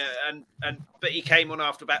on, but he came on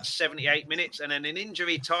after about 78 minutes. And then in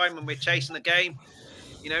injury time, when we're chasing the game,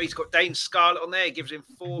 he's got Dane Scarlett on there. He gives him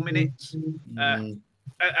 4 minutes. And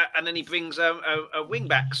then he brings a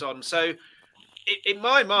wing-backs on. So in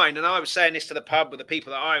my mind, and I was saying this to the pub with the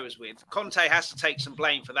people that I was with, Conte has to take some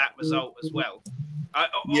blame for that result as well.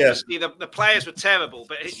 Obviously, the players were terrible,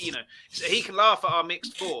 but he can laugh at our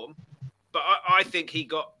mixed form. But I think he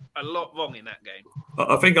got a lot wrong in that game.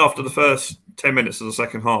 I think after the first 10 minutes of the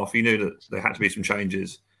second half, you knew that there had to be some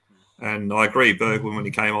changes. And I agree, Bergwijn, when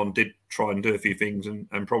he came on, did try and do a few things and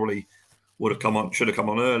probably should have come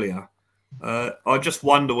on earlier. I just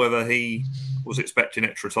wonder whether he was expecting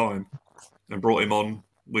extra time and brought him on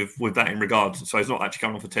with that in regards. So he's not actually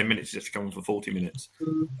coming on for 10 minutes, he's actually coming on for 40 minutes.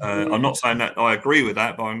 I'm not saying that I agree with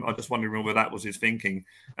that, but I'm just wondering whether that was his thinking.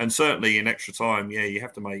 And certainly in extra time, you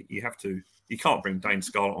can't bring Dane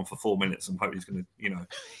Scarlett on for 4 minutes and hope he's going to,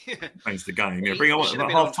 change the game. Bring on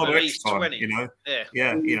at half time or extra time,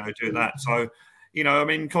 do that. So,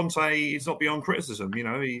 Conte is not beyond criticism.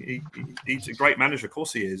 He's a great manager. Of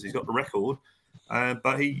course he is. He's got the record.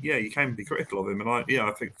 But you can be critical of him. And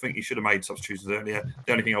I think he should have made substitutions earlier.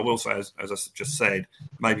 The only thing I will say, as I just said,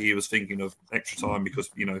 maybe he was thinking of extra time because,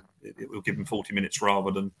 it will give him 40 minutes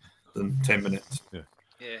rather than 10 minutes. Yeah.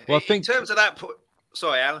 Well, I think in terms of that point,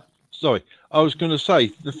 sorry, Alan. Sorry, I was going to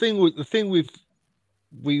say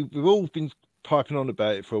we've all been piping on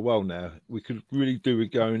about it for a while now. We could really do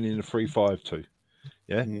with going in a 3-5-2.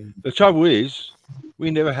 Yeah. The trouble is,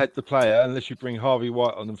 we never had the player unless you bring Harvey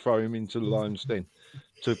White on and throw him into the lion's den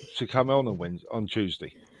to come on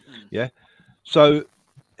Tuesday. Yeah. So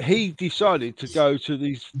he decided to go to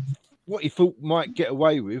these. What he thought might get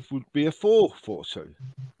away with would be a 4-4-2.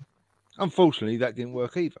 Unfortunately, that didn't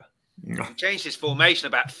work either. He changed his formation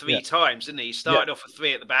about 3 times, didn't he? He started off with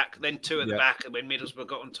 3 at the back, then 2 at the back, and when Middlesbrough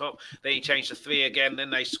got on top, then he changed to 3 again, then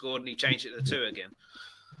they scored, and he changed it to 2 again.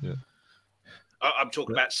 Yeah. I'm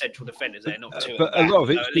talking about central defenders there, not 2 at the back. But a lot of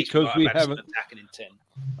it's because we haven't attacking in 10.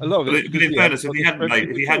 A lot of it. But in fairness, if he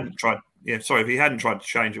hadn't tried to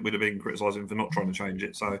change it, we'd have been criticising him for not trying to change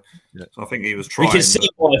it. So I think he was trying. We can see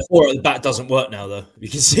why 4 at the back doesn't work now, though. We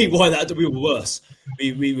can see why we were worse.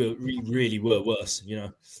 We really were worse.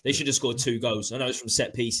 They should have scored 2 goals. I know it's from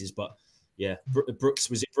set pieces, but Brooks,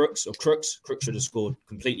 was it Brooks or Crooks? Crooks should have scored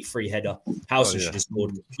completely free header. Howson should have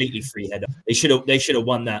scored completely free header. They should have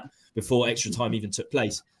won that before extra time even took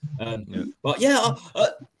place. But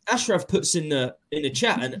Ashraf puts in the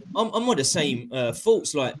chat, and I'm on the same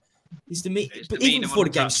thoughts. Like, but even before the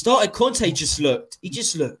game started, Conte just looked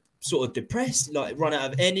sort of depressed, like run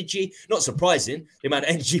out of energy. Not surprising, the amount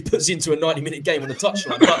of energy he puts into a 90-minute game on the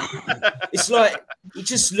touchline. But it's like he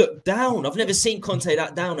just looked down. I've never seen Conte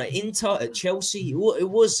that down at Inter, at Chelsea. It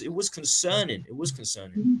was concerning. It was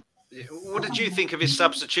concerning. What did you think of his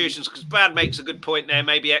substitutions? Because Brad makes a good point there,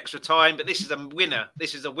 maybe extra time, but this is a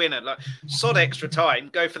winner. Like, sod extra time,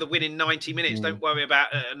 go for the win in 90 minutes. Don't worry about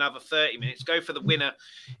another 30 minutes. Go for the winner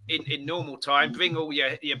in normal time. Bring all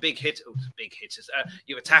your big hitters,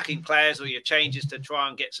 your attacking players or your changes to try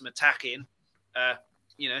and get some attack in,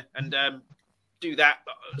 and do that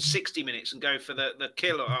 60 minutes and go for the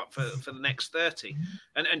kill for the next 30.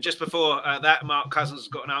 And just before that, Mark Cousins has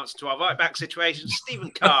got an answer to our right back situation. Stephen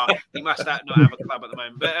Carr, he must not have a club at the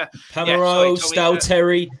moment. But Pamaro,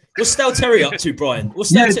 Stalteri. What's Stalteri up to, Brian?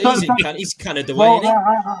 What's Stalteri? He's Canada way, isn't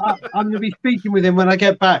he? I'm going to be speaking with him when I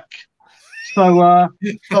get back. So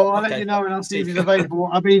I'll let you know, and I'll see if he's available.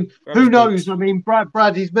 I mean, who knows? I mean,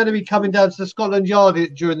 Brad, he's meant to be coming down to the Scotland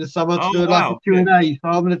Yard during the summer to do a Q&A. So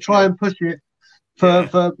I'm going to try and push it for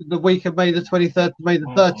the week of May the 23rd to May the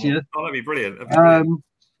 30th. That'd be brilliant.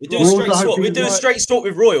 We do a straight swap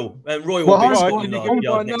with Royal, and Royal will be Scotland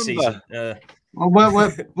Yard next season.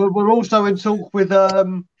 We're also in talk with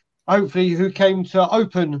hopefully who came to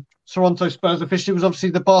open Toronto Spurs officially. It was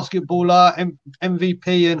obviously the basketballer,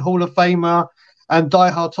 MVP and Hall of Famer and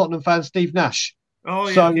diehard Tottenham fan Steve Nash.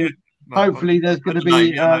 Hopefully there's going to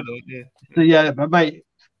be but mate,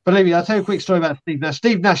 believe me, I'll tell you a quick story about Steve Nash.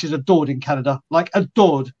 Steve Nash is adored in Canada, like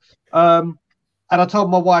adored. And I told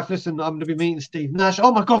my wife, listen, I'm going to be meeting Steve Nash.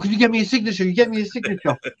 Oh my God, could you get me a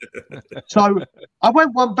signature? So I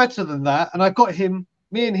went one better than that, and I got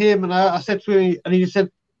me and him, and I said to him, and he just said,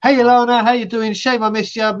 "Hey, Ilona, how you doing? Shame I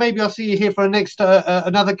missed you. Maybe I'll see you here for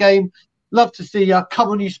another game. Love to see you. Come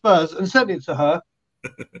on, you Spurs." And sent it to her.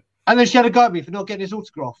 And then she had a go at me for not getting his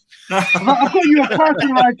autograph. I've got you a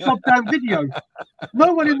personalised top-down video.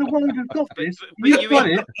 No one in the world has got this.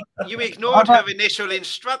 You ignored her initial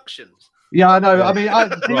instructions. Yeah, I know. I mean,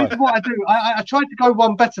 this is what I do. I tried to go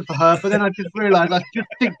one better for her, but then I just realised I just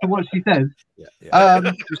stick to what she says.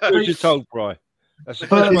 Just do as you're told, Bri.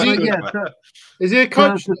 Is he a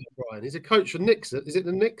coach, Brian? He's a coach for Knicks. Is it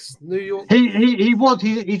the Knicks, New York?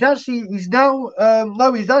 He's actually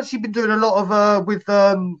been doing a lot of with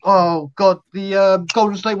the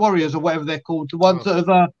Golden State Warriors or whatever they're called. The ones that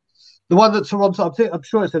have the one that Toronto. I'm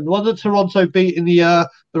sure it's him. The one that Toronto beat in the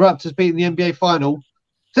Raptors beat in the NBA final.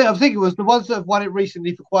 I think it was the ones that have won it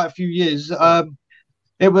recently for quite a few years.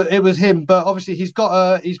 It was him, but obviously he's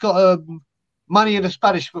got money in a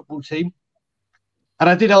Spanish football team. And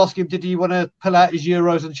I did ask him, did he want to pull out his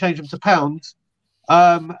euros and change them to pounds?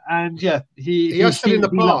 And yeah, he has said in the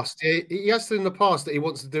past. He has said in the past that he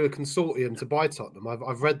wants to do a consortium to buy Tottenham.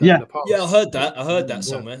 I've read that in the past. Yeah, I heard that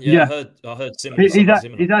somewhere. Yeah. I heard similar.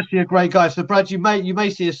 He's actually a great guy. So Brad, you may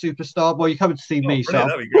see a superstar. Well, you're coming to see me, so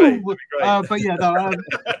that'd be great. But yeah, no.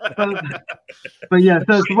 But yeah,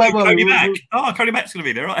 so Cody Mack. Cody Mack's going to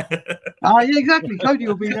be there, right? Yeah, exactly. Cody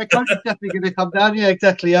will be there. Cody's definitely going to come down. Yeah,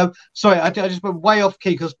 exactly. Sorry, I just went way off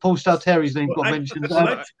key because Paul Stalteri's name got mentioned.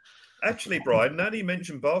 Actually, Brian, now that you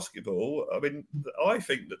mentioned basketball, I mean, I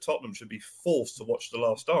think that Tottenham should be forced to watch The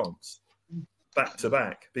Last Dance back to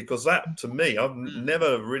back, because that, to me, I've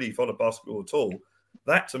never really followed basketball at all.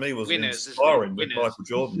 That, to me, was inspiring with Michael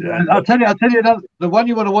Jordan. Yeah, I'll tell you, the one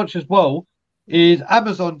you want to watch as well is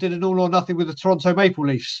Amazon did an All or Nothing with the Toronto Maple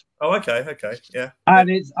Leafs. Oh, okay, yeah. And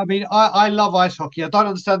I love ice hockey. I don't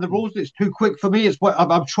understand the rules. It's too quick for me. It's what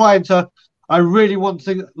I'm trying to. I love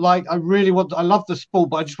the sport,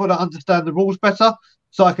 but I just want to understand the rules better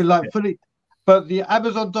so I can fully. But the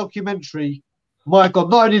Amazon documentary, my God,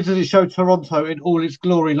 not only does it show Toronto in all its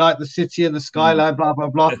glory, like the city and the skyline, blah, blah,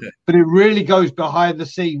 blah, but it really goes behind the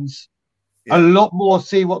scenes. A lot more,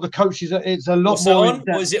 see what the coaches are. It's a lot What's more.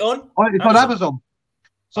 What is it on? It's on Amazon.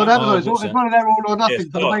 So Amazon, it's one of their All or Nothing.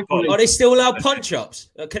 Are they still allowed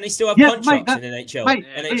punch-ups? Can they still have punch-ups in NHL?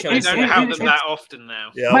 They don't have them that often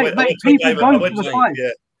now. Yeah,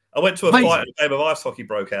 I went to a fight and a game of ice hockey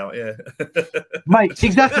broke out. Yeah, mate,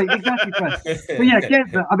 exactly, Chris. But yeah,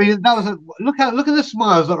 I mean, that was look at the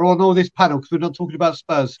smiles that are on all this panel because we're not talking about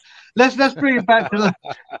Spurs. Let's bring it back to the.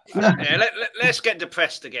 Let's get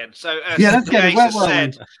depressed again. So let's get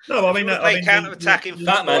it. No, I mean, counter-attacking.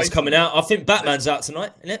 Batman's coming out. I think Batman's out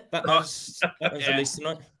tonight, isn't it? Batman's released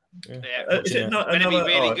tonight. It's meant to be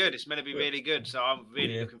really good. It's meant to be really good. So I'm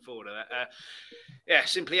really looking forward to that.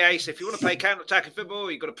 Simply Ace. If you want to play counter-attacking football,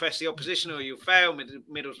 you've got to press the opposition or you'll fail.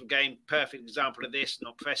 Middlesbrough game, perfect example of this,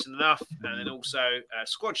 not pressing enough. And then also,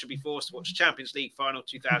 squad should be forced to watch Champions League final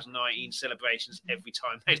 2019 celebrations every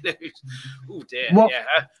time they lose. Oh dear.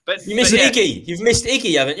 But you missed Iggy. You've missed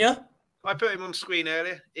Iggy, haven't you? I put him on screen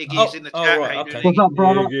earlier. Iggy's in the chat. Right, okay. What's up,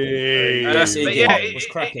 brother? That's Iggy. What's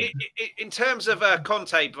cracking? In terms of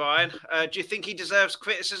Conte, Brian, do you think he deserves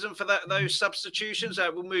criticism for those substitutions?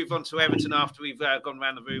 We'll move on to Everton after we've gone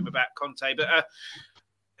around the room about Conte. But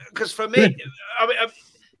because for me,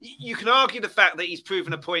 you can argue the fact that he's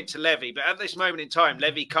proven a point to Levy, but at this moment in time,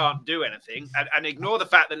 Levy can't do anything, and ignore the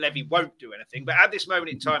fact that Levy won't do anything. But at this moment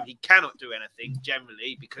in time, he cannot do anything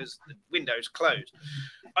generally because the window's closed.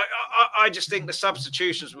 I just think the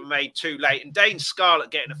substitutions were made too late, and Dane Scarlett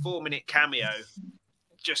getting a 4-minute cameo,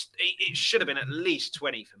 it should have been at least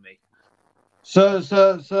 20 for me. So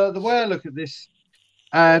the way I look at this,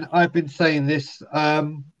 and I've been saying this.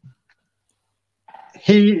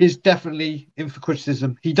 He is definitely in for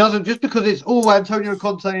criticism. He doesn't, just because it's all Antonio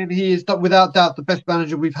Conte and he is without doubt the best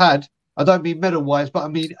manager we've had. I don't mean medal-wise, but I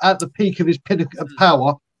mean at the peak of his pinnacle of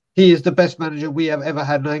power, he is the best manager we have ever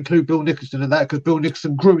had. And I include Bill Nicholson in that because Bill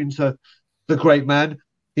Nicholson grew into the great man.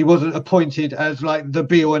 He wasn't appointed as like the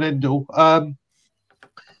be-all and end-all.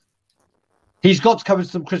 He's got to come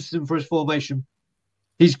into some criticism for his formation.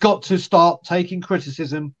 He's got to start taking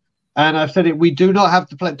criticism. And I've said it, we do not have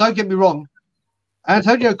to play. Don't get me wrong.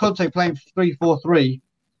 Antonio Conte playing 3-4-3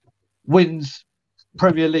 wins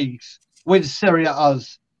Premier Leagues, wins Serie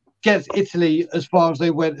A's, gets Italy as far as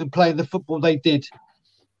they went and playing the football they did.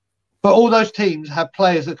 But all those teams have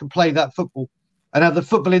players that can play that football and have the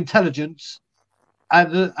football intelligence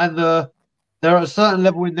and they're at a certain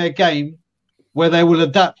level in their game where they will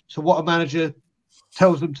adapt to what a manager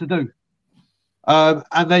tells them to do.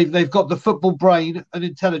 And they've got the football brain and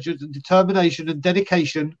intelligence and determination and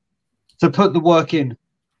dedication to put the work in.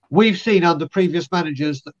 We've seen under previous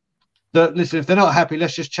managers that listen, if they're not happy,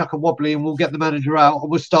 let's just chuck a wobbly and we'll get the manager out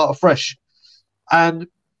and we'll start afresh. And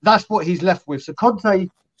that's what he's left with. So Conte,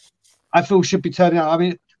 I feel, should be turning out. I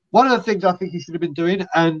mean, one of the things I think he should have been doing,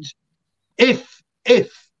 and if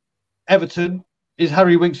Everton is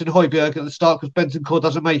Harry Winks and Højbjerg at the start because Bentancur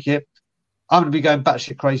doesn't make it, I'm going to be going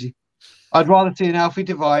batshit crazy. I'd rather see an Alfie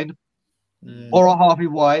Devine or a Harvey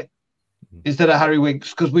White instead of Harry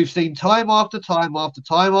Winks, because we've seen time after time after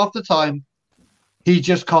time after time, he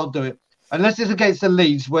just can't do it. Unless it's against the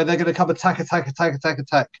Leeds where they're going to come attack,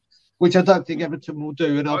 which I don't think Everton will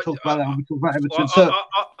do. And I'll talk about that when we talk about Everton.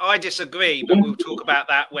 I disagree, but we'll talk about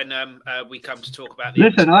that when we come to talk about the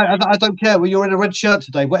Listen, I don't care. Well, you're in a red shirt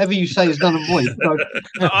today. Whatever you say is none of voice. So,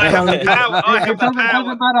 I have the power.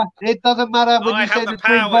 It doesn't matter when I you have say the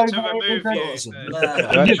power to remove you.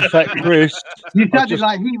 That's fact, Chris. You sounded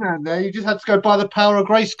like He-Man there. You just had to go by the power of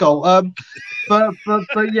Grayskull. But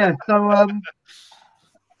yeah.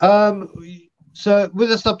 So with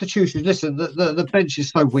the substitutions, listen, the bench is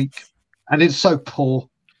so weak and it's so poor.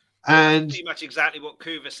 And pretty much exactly what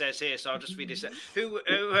Kuva says here. So I'll just read this. Who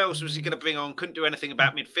else was he going to bring on? Couldn't do anything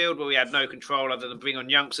about midfield where we had no control other than bring on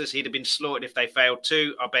youngsters. He'd have been slaughtered if they failed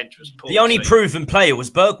too. Our bench was poor. The only proven player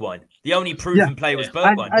was Bergwijn.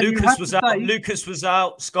 Lucas was out. Lucas was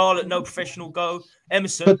out. Scarlett, no professional go.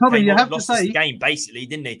 Emerson, but Tommy, you have to say the game basically,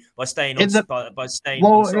 didn't he? By staying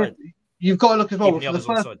onside. You've got to look as well.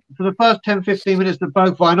 For the first 10-15 minutes that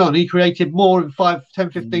Bergwijn on, he created more in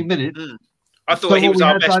 5-10-15 minutes. I thought he was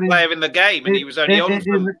our best player in the game, and he was only on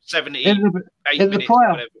for 78 minutes.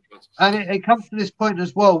 And it comes to this point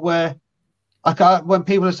as well where when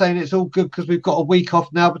people are saying it's all good because we've got a week off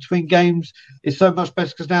now between games, it's so much better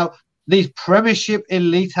because now these Premiership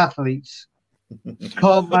elite athletes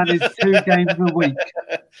can't manage 2 games a week.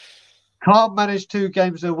 Can't manage 2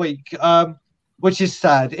 games a week, which is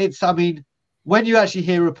sad. When you actually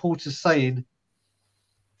hear reporters saying,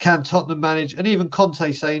 can Tottenham manage, and even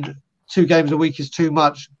Conte saying 2 games a week is too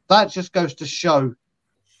much, that just goes to show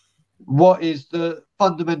what is the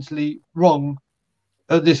fundamentally wrong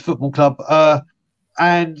at this football club.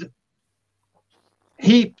 And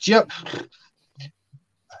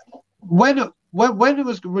when it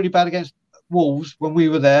was really bad against Wolves, when we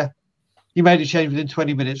were there, he made a change within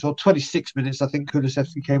 20 minutes or 26 minutes. I think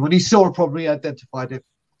Kulusevski came on. He saw a problem, he identified it.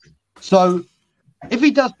 So if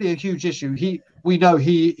he does see a huge issue, we know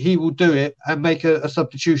he will do it and make a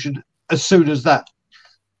substitution as soon as that.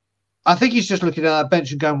 I think he's just looking at that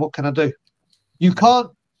bench and going, what can I do? You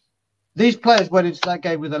can't. These players went into that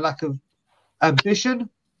game with a lack of ambition,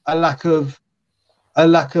 a lack of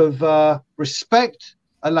respect,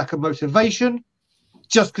 a lack of motivation,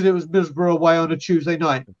 just because it was Middlesbrough away on a Tuesday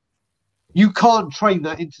night. You can't train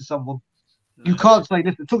that into someone. You can't say,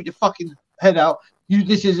 listen, talk your fucking head out.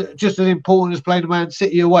 This is just as important as playing a Man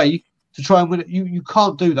City away to try and win it. You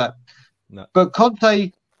can't do that. No. But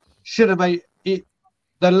Conte should have made it.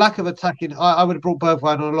 The lack of attacking, I would have brought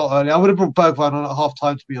Bergwijn on a lot earlier. I would have brought Bergwijn on at half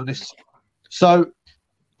time, to be honest. So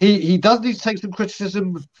he does need to take some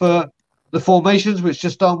criticism for the formations, which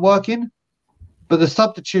just aren't working. But the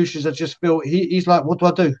substitutions, I just feel he's like, what do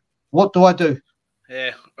I do? What do I do?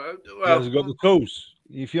 Yeah, he hasn't got the tools.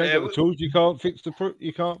 If you ain't got the tools, you can't fix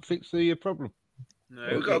the problem. No,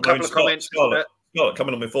 we've got a couple of comments. Scarlett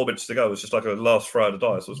coming on with 4 minutes to go was just like a last throw of the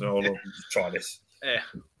dice, wasn't it? Just try this. Yeah.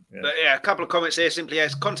 But a couple of comments here simply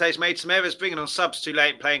as Conte's made some errors, bringing on subs too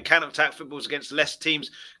late, playing counter-attack footballs against lesser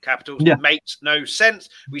teams. Capitals makes no sense.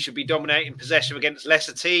 We should be dominating possession against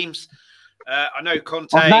lesser teams. I know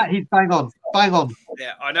Conte. On that, he's bang on.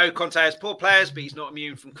 Yeah, I know Conte has poor players, but he's not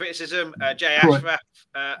immune from criticism. Jay Ashraf,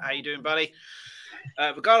 how you doing, buddy?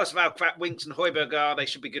 Regardless of how crap Winks and Højbjerg are, they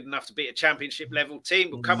should be good enough to beat a championship-level team.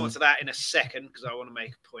 We'll come on to that in a second because I want to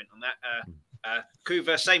make a point on that.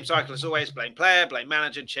 Kuva, same cycle as always, blame player, blame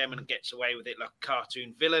manager, chairman, and gets away with it like a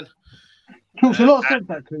cartoon villain. Talks a lot of sense,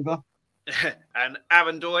 that Kuva. And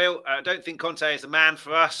Aaron Doyle, I don't think Conte is the man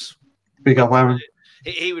for us. Big up, Aaron.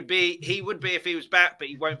 He would be if he was back, but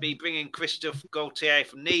he won't be. Bringing Christophe Gaultier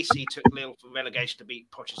from Nice. He took Lille from relegation to beat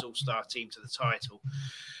Poch's all-star team to the title.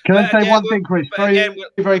 Can I say one thing, Chris?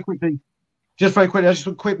 Very quickly. Just very quickly. Just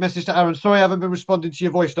a quick message to Aaron. Sorry I haven't been responding to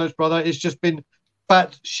your voice notes, brother. It's just been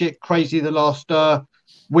batshit crazy the last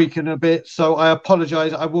week and a bit. So I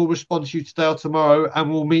apologise. I will respond to you today or tomorrow, and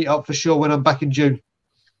we'll meet up for sure when I'm back in June.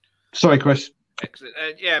 Sorry, Chris. Excellent.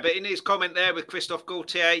 But in his comment there with Christophe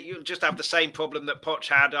Gaultier, you'll just have the same problem that Poch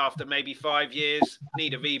had after maybe 5 years.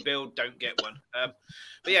 Need a rebuild, don't get one.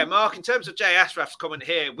 But yeah, Mark, in terms of Jay Ashraf's comment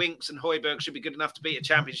here, Winks and Højbjerg should be good enough to beat a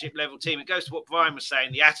championship level team. It goes to what Brian was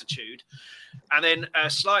saying, the attitude. And then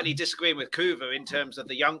slightly disagreeing with Kuva in terms of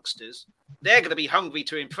the youngsters. They're going to be hungry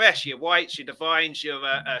to impress your Whites, your Devines, your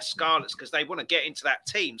Scarletts, because they want to get into that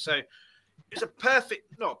team. So it was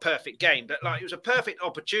not a perfect game, but it was a perfect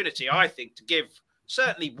opportunity, I think, to give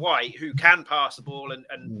certainly White, who can pass the ball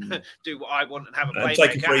and do what I want and have a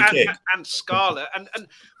playmaker, and Scarlett. And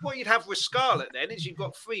what you'd have with Scarlett then is you've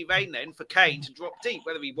got free reign then for Kane to drop deep,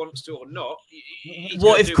 whether he wants to or not.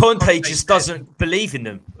 What if Conte just doesn't believe in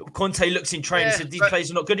them? Conte looks in training and said these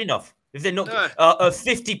players are not good enough. If they're not, a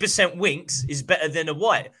 50% Winks is better than a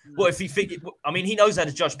White. What if he think? He knows how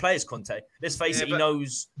to judge players. Conte. Let's face it, he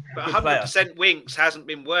knows. But 100% Winks hasn't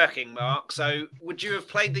been working, Mark. So would you have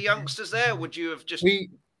played the youngsters there? Or would you have just?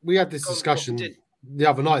 We had this discussion the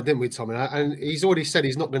other night, didn't we, Tommy? And he's already said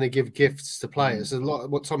he's not going to give gifts to players. A lot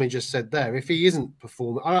of what Tommy just said there. If he isn't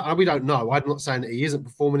performing, we don't know. I'm not saying that he isn't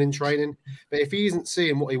performing in training, but if he isn't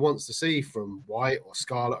seeing what he wants to see from White or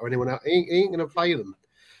Scarlett or anyone else, he ain't going to play them.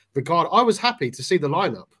 I was happy to see the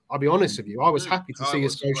lineup. I'll be honest with you. I was happy to see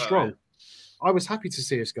us go strong. I was happy to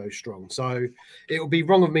see us go strong. So it would be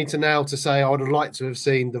wrong of me to say I would have liked to have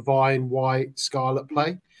seen Devine, White, Scarlett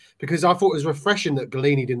play, because I thought it was refreshing that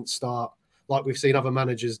Galini didn't start like we've seen other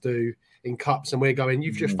managers do in cups, and we're going,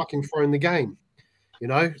 you've just fucking thrown the game,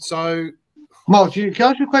 So, Mark, can I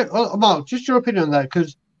ask you a question? Mark, just your opinion on that,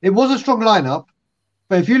 because it was a strong lineup,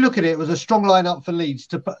 but if you look at it, it was a strong lineup for Leeds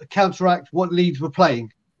to counteract what Leeds were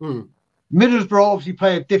playing. Middlesbrough obviously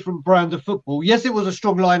play a different brand of football. Yes, it was a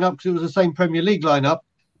strong lineup because it was the same Premier League lineup.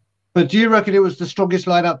 But do you reckon it was the strongest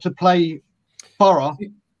lineup to play Borough?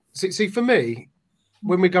 See, for me,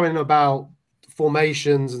 when we're going about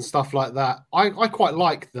formations and stuff like that, I quite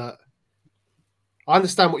like that. I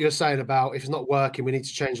understand what you're saying about if it's not working, we need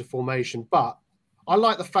to change the formation. But I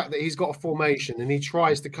like the fact that he's got a formation and he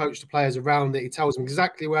tries to coach the players around it. He tells them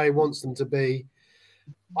exactly where he wants them to be.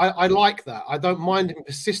 I like that. I don't mind him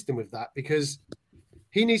persisting with that because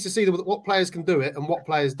he needs to see what players can do it and what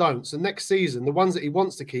players don't. So next season, the ones that he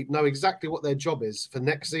wants to keep know exactly what their job is for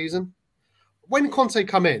next season. When Conte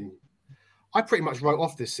come in, I pretty much wrote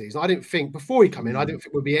off this season. I didn't think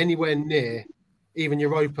we'd be anywhere near even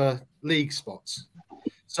Europa League spots.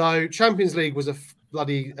 So Champions League was a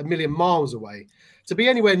million miles away. To be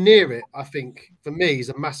anywhere near it, I think, for me, is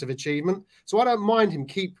a massive achievement. So I don't mind him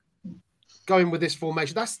keep going with this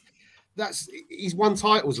formation. He's won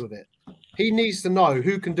titles with it. He needs to know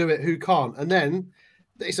who can do it, who can't. And then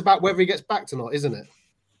it's about whether he gets backed or not, isn't it?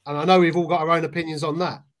 And I know we've all got our own opinions on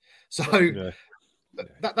that. So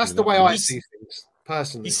that's the way I see things,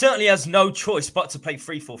 personally. He certainly has no choice but to play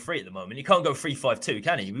 3-4-3 at the moment. He can't go 3-5-2,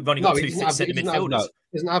 can he? We've only got two centre midfielders.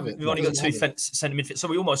 Doesn't have it. We've only got two centre midfielders. So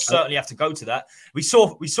we almost certainly have to go to that. We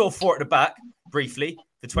saw four at the back briefly.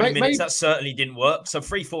 For 20 minutes, that certainly didn't work. So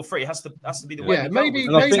 3-4-3 has to be the way. Yeah, maybe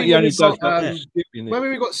we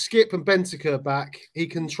got Skip and Bentancur back. He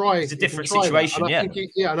can try. It's a different situation,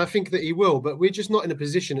 and I think that he will. But we're just not in a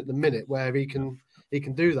position at the minute where he can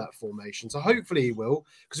do that formation. So hopefully he will,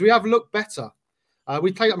 because we have looked better.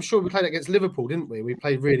 I'm sure we played against Liverpool, didn't we? We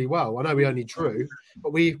played really well. I know we only drew,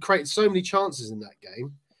 but we created so many chances in that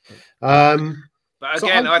game. But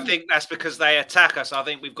again, I think that's because they attack us. I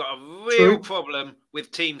think we've got a real problem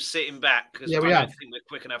with teams sitting back because I don't think we're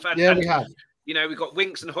quick enough. We have. We've got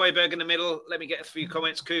Winks and Højbjerg in the middle. Let me get a few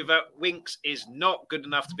comments, Kuva. Winks is not good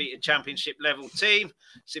enough to beat a championship level team.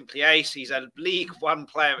 Simply ace. He's a League One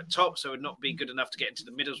player at top, so would not be good enough to get into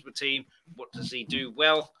the Middlesbrough team. What does he do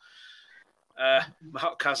well?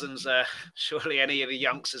 Mark Cousins, surely any of the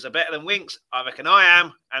youngsters are better than Winks. I reckon I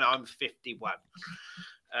am, and I'm 51.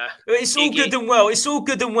 It's all good and well. It's all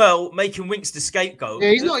good and well making Winks the scapegoat.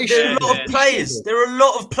 Yeah, he's not. There are a lot of players. There are a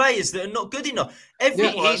lot of players that are not good enough.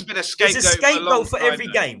 He's been a scapegoat for every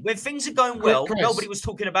game. When things are going well, nobody was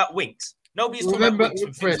talking about Winks. Nobody was talking about Winks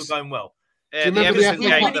when things were going well. The Everton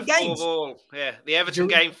game, the 4-4. Yeah, the Everton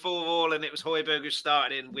game 4-4, and it was Højbjerg who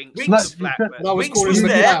started in. Winks was flat. Winks was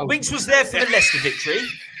there. Winks was there for the Leicester victory.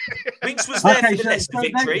 Winks was there for the Leicester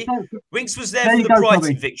victory. Winks was there for the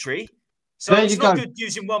Brighton victory. So it's not good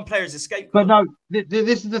using one player as a scapegoat. But no,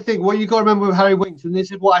 this is the thing. What you got to remember with Harry Winks, and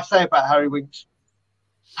this is what I say about Harry Winks.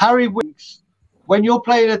 Harry Winks, when you're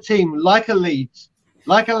playing a team like a Leeds,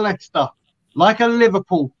 like a Leicester, like a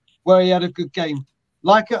Liverpool, where he had a good game,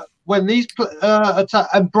 when these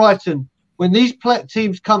and Brighton, when these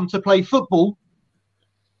teams come to play football,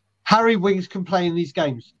 Harry Winks can play in these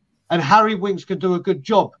games, and Harry Winks can do a good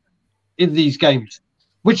job in these games.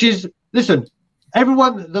 Which is, listen.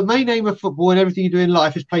 Everyone, the main aim of football and everything you do in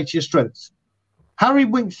life is play to your strengths. Harry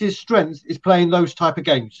Winks' strength is playing those type of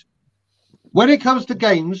games. When it comes to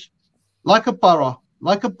games like a Borough,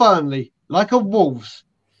 like a Burnley, like a Wolves,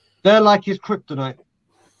 they're like his kryptonite.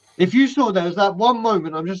 If you saw there's that one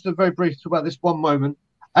moment, I'm just very brief about this one moment,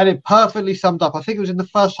 and it perfectly summed up. I think it was in the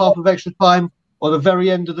first half of extra time or the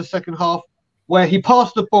very end of the second half, where he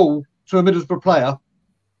passed the ball to a Middlesbrough player,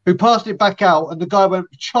 who passed it back out, and the guy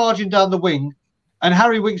went charging down the wing, and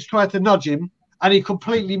Harry Winks tried to nudge him, and he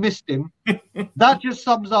completely missed him. That just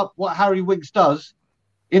sums up what Harry Winks does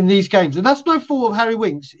in these games, and that's no fault of Harry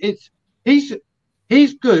Winks.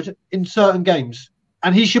 He's good in certain games,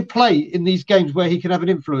 and he should play in these games where he can have an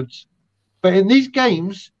influence. But in these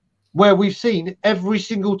games where we've seen every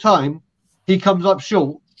single time he comes up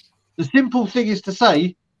short, the simple thing is to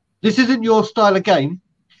say, this isn't your style of game.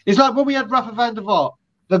 It's like when we had Rafa van der Vaart,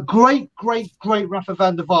 the great Rafa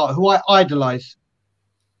van der Vaart, who I idolise.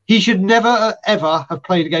 He should never, ever have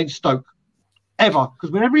played against Stoke. Ever.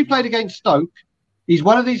 Because whenever he played against Stoke, he's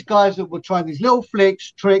one of these guys that were trying these little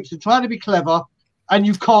flicks, tricks, and trying to be clever, and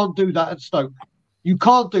you can't do that at Stoke. You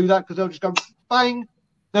can't do that because they'll just go, bang,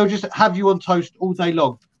 they'll just have you on toast all day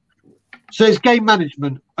long. So it's game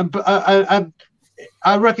management. And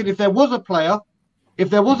I reckon if there was a player, if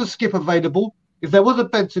there was a Skip available, if there was a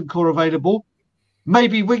Bentancur available,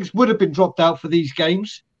 maybe Winks would have been dropped out for these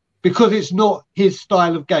games because it's not his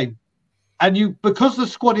style of game. And because the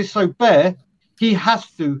squad is so bare, he has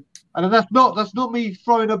to. And that's not me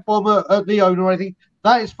throwing a bomb at the owner or anything.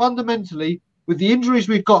 That is fundamentally, with the injuries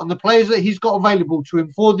we've got and the players that he's got available to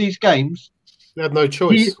him for these games, they had no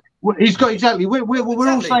choice. He's got exactly. We're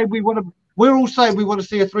all saying we want to. We're all saying we want to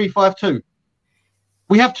see a 3-5-2.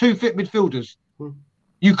 We have two fit midfielders.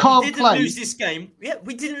 You can't we didn't lose this game. Yeah,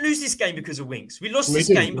 we didn't lose this game because of Winks. We lost this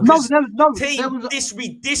game because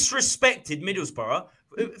we disrespected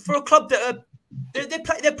Middlesbrough for a club that are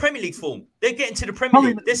they're Premier League form. They're getting to the Premier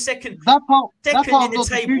League. They're second in the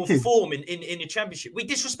table form in the Championship. We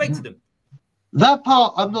disrespected them. That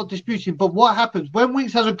part I'm not disputing, but what happens when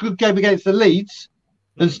Winks has a good game against the Leeds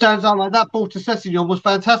and stands out like that? Ball to Sessegnon was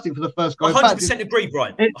fantastic for the first goal. 100% agree,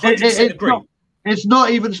 Brian. 100% agree. It's not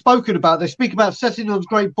even spoken about. They speak about Sessegnon's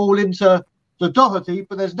great ball into the Doherty,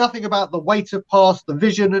 but there's nothing about the weight of pass, the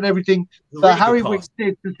vision and everything that Harry Winks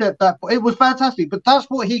did to set that. It was fantastic, but that's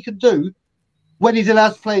what he can do when he's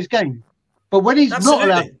allowed to play his game. But when he's not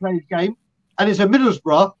allowed to play his game, and it's a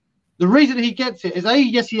Middlesbrough, the reason he gets it is,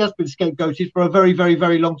 yes, he has been scapegoated for a very, very,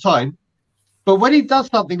 very long time. But when he does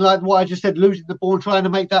something like what I just said, losing the ball, trying to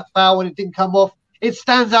make that foul and it didn't come off, it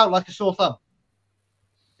stands out like a sore thumb.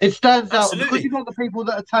 It stands out because you've got the people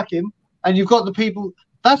that attack him, and you've got the people.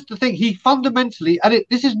 That's the thing. He fundamentally, and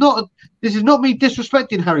this is not me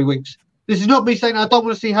disrespecting Harry Winks. This is not me saying I don't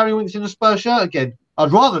want to see Harry Winks in a Spurs shirt again.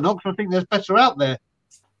 I'd rather not, because I think there's better out there.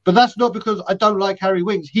 But that's not because I don't like Harry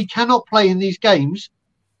Winks. He cannot play in these games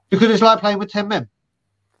because it's like playing with 10 men.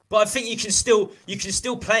 But I think you can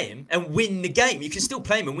still play him and win the game. You can still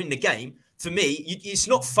play him and win the game. For me, it's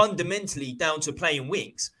not fundamentally down to playing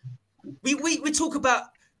Winks. We talk about.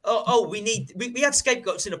 We had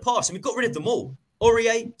scapegoats in the past and we got rid of them all.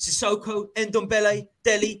 Aurier, Sissoko, Ndombele,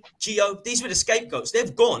 Dele, Gio. These were the scapegoats.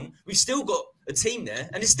 They've gone. We've still got a team there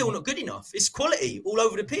and it's still not good enough. It's quality all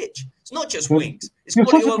over the pitch. It's not just Winks. It's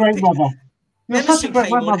quality all over the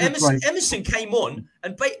pitch. Emerson came on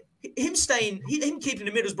and him keeping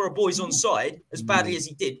the Middlesbrough boys on side as badly as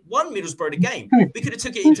he did, won Middlesbrough the game. We could have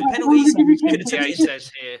took it into penalties. We could have took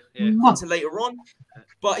it into later on.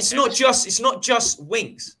 But it's not just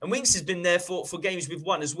Winks, and Winks has been there for games we've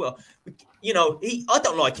won as well. You know, I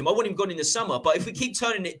don't like him. I want him gone in the summer. But if we keep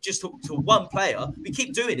turning it just to one player, we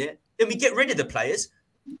keep doing it, then we get rid of the players.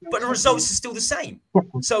 But the results are still the same.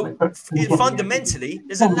 So fundamentally,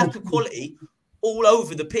 there's a lack of quality all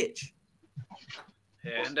over the pitch.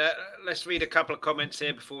 Yeah, and let's read a couple of comments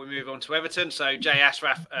here before we move on to Everton. So Jay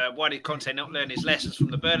Ashraf, why did Conte not learn his lessons from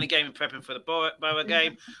the Burnley game and prepping for the Borough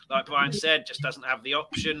game? Like Brian said, just doesn't have the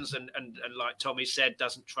options, and like Tommy said,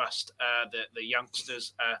 doesn't trust the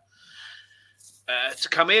youngsters to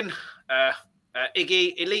come in.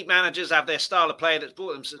 Iggy, elite managers have their style of play that's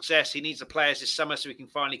brought them success. He needs the players this summer so he can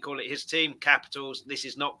finally call it his team. Capitals, this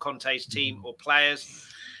is not Conte's team or players.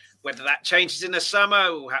 Whether that changes in the summer,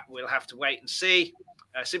 we'll have to wait and see.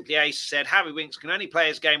 Simply Ace said, Harry Winks can only play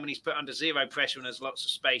his game when he's put under zero pressure and there's lots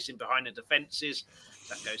of space in behind the defences.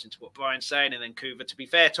 That goes into what Brian's saying. And then Kuva, to be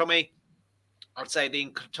fair, Tommy, I'd say the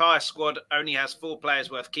entire squad only has 4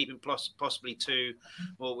 players worth keeping, possibly 2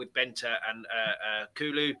 more with Benta and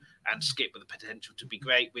Kulu, and Skip with the potential to be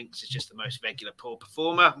great. Winks is just the most regular poor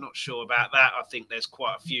performer. I'm not sure about that. I think there's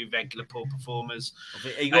quite a few regular poor performers.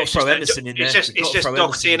 You got to throw Emerson in there. It's just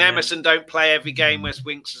Doherty and Emerson don't play every game, whereas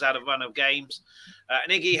Winks has had a run of games.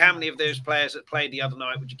 And Iggy, how many of those players that played the other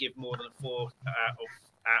night would you give more than 4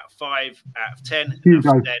 out of 5 out of 10?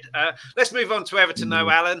 Let's move on to Everton, though,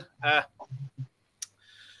 Alan.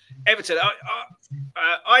 Everton,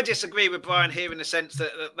 I disagree with Brian here in the sense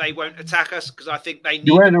that they won't attack us because I think they need.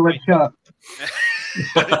 You're wearing a red shirt.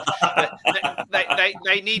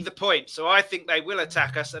 they need the point. So I think they will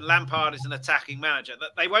attack us, and Lampard is an attacking manager.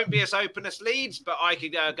 They won't be as open as Leeds, but I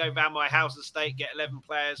could go round my house estate, get 11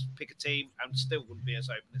 players, pick a team, and still wouldn't be as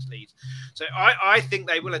open as Leeds. So I think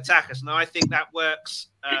they will attack us, and I think that works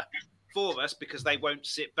for us because they won't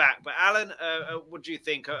sit back. But Alan, what do you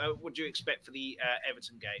think? What do you expect for the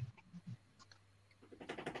Everton game?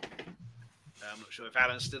 I'm not sure if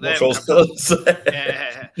Alan's still there. Yeah.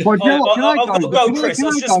 I've got to go, Chris. I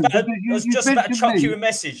was just about to chuck you a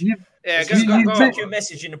message. Go chuck you a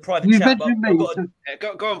message in the private chat.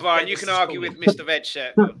 Go on, Brian. You can argue with Mr. Red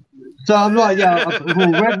Shirt. So I'm like,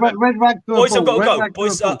 red rag. Boys, I've got to go.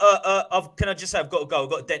 Boys, can I just say I've got to go?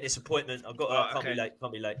 I've got a dentist appointment.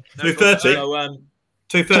 Can't be late. 2:30.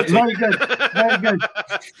 2:30. Very good.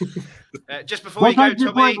 Just before you go,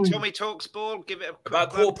 Tommy talks ball. Give it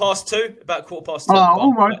about 2:15. About 2:15.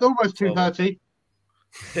 Almost 2:30.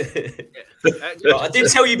 I did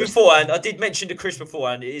tell you beforehand. I did mention to Chris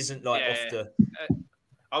beforehand. It isn't like off the.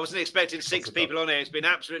 I wasn't expecting 6 people on here. It's been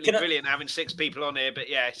absolutely brilliant having 6 people on here. But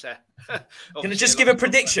yeah, it's can I just give a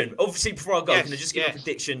prediction? Obviously, before I go, can I just give a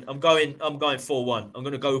prediction? I'm going 4-1. I'm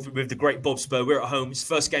going to go with the great Bob Spur. We're at home. It's the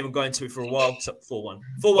first game I'm going to for a while. So 4-1.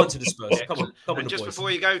 4-1 to the Spurs. Come on, and just boys.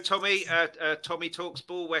 Before you go, Tommy, Tommy Talks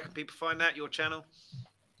Ball. Where can people find that? Your channel?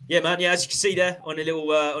 Yeah, man. Yeah, as you can see there on the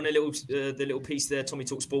little piece there, Tommy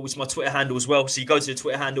Talks Ball, which is my Twitter handle as well. So you go to the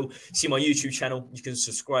Twitter handle, see my YouTube channel. You can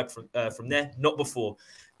subscribe from there. Not before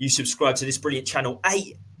you subscribe to this brilliant channel.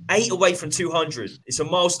 8 away from 200. It's a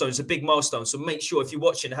milestone. It's a big milestone. So make sure if you're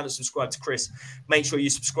watching and haven't subscribed to Chris, make sure you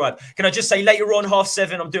subscribe. Can I just say later on,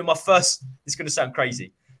 7:30, I'm doing my first. It's going to sound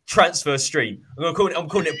crazy. Transfer stream. I'm calling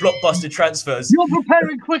it Blockbuster Transfers. You're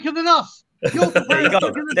preparing quicker than us. There you go.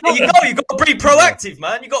 You've got to be proactive,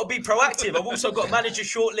 man. You've got to be proactive. I've also got manager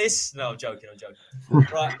shortlist. No, I'm joking.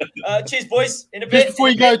 Right. Cheers, boys. In a bit. Just before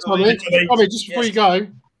you go, Tommy. Just before you go,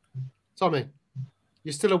 Tommy.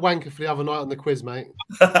 You're still a wanker for the other night on the quiz, mate.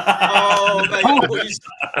 Oh, mate.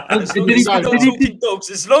 As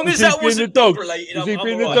long as that wasn't dog related, Has he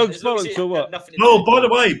been the dog's bollocks or what? Oh, by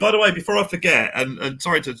the way, before I forget, and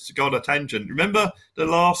sorry to go on a tangent, remember the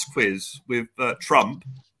last quiz with Trump?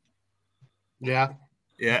 Yeah.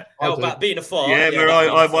 About being a fart. Yeah, where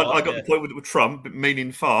I got the point with Trump,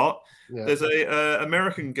 meaning fart. Yeah. There's a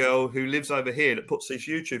American girl who lives over here that puts these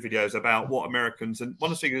YouTube videos about what Americans, and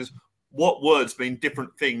one of the things is, what words mean different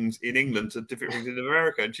things in England to different things in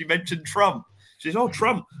America? And she mentioned Trump. She says,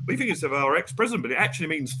 Trump. We think it's of our ex-president, but it actually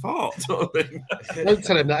means fart. Don't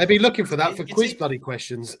tell him that. He'd be looking for that for quiz bloody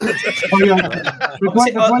questions. The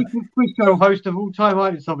greatest quiz show host of all time,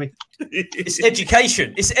 aren't you, Tommy? It's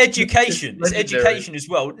education. It's education as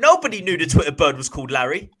well. Nobody knew the Twitter bird was called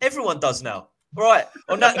Larry. Everyone does now. All right.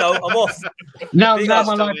 On that note, I'm off. Now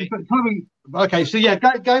my life is Tommy. Okay, so yeah,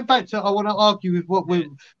 going back to, I want to argue with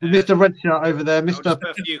Mr. Redshirt over there. I'll just put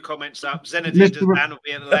a few comments up. Zenedine will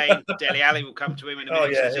be in the lane. Dele Alli will come to him in a minute. Oh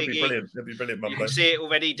yeah, he'll be brilliant. You can see it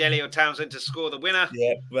already. Dele or Townsend to score the winner.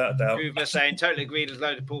 Yeah, without doubt. Hoover saying totally agreed. There's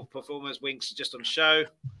loads of poor performers. Winks just on show.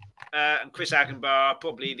 And Chris Agenbar,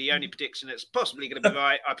 probably the only prediction that's possibly going to be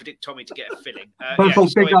right. I predict Tommy to get a filling.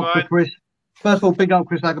 First of all, big up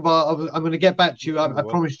Chris Agenbar. I'm going to get back to you. I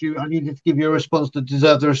promised you I needed to give you a response that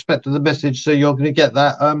deserved the respect of the message, so you're going to get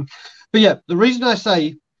that. But yeah, the reason I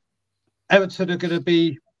say Everton are going to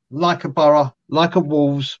be like a Borough, like a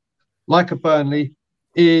Wolves, like a Burnley,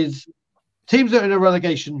 is teams that are in a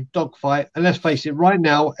relegation dogfight. And let's face it, right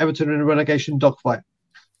now, Everton are in a relegation dogfight.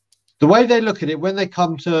 The way they look at it, when they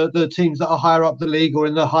come to the teams that are higher up the league or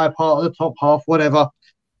in the higher part of the top half, whatever,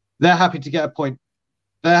 they're happy to get a point.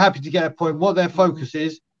 They're happy to get a point. What their focus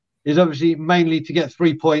is obviously mainly to get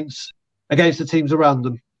 3 points against the teams around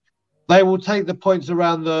them. They will take the points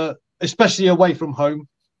around especially away from home,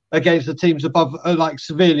 against the teams above, like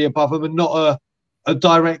severely above them, and not a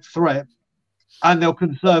direct threat. And they'll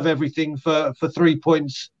conserve everything for 3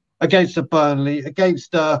 points against a Burnley,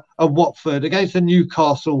 against a Watford, against a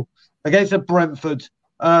Newcastle, against a Brentford.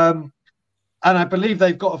 And I believe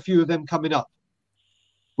they've got a few of them coming up,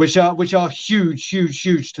 which are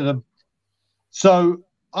huge to them. So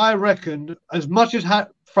I reckon, as much as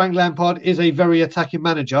Frank Lampard is a very attacking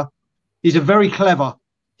manager, he is a very clever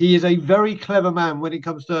man when it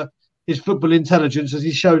comes to his football intelligence, as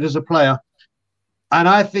he showed as a player. And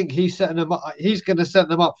I think he's going to set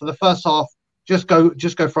them up for the first half. Just go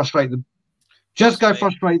frustrate them.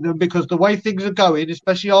 Frustrate them, because the way things are going,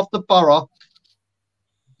 especially after Borough,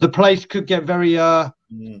 the place could get very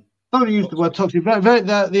don't use the word toxic.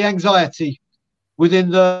 The anxiety within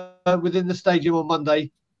the stadium on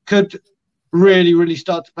Monday could really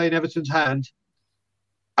start to play in Everton's hand.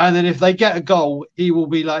 And then if they get a goal, he will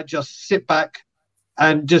be like, just sit back,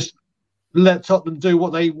 and just let Tottenham do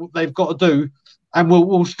what they've got to do, and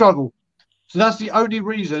we'll struggle. So that's the only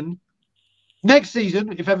reason. Next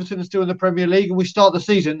season, if Everton are still in the Premier League and we start the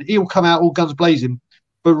season, he'll come out all guns blazing.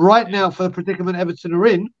 But right now, for the predicament Everton are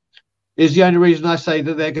in, is the only reason I say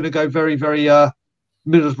that they're going to go very, very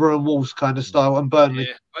Middlesbrough and Wolves kind of style, and Burnley.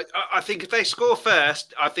 Yeah. I think if they score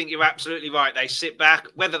first, I think you're absolutely right. They sit back.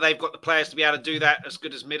 Whether they've got the players to be able to do that as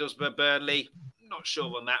good as Middlesbrough, Burnley, not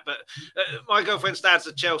sure on that. But my girlfriend's dad's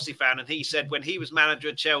a Chelsea fan, and he said when he was manager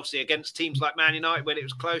at Chelsea against teams like Man United, when it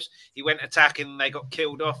was close, he went attacking and they got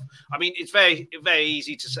killed off. I mean, it's very, very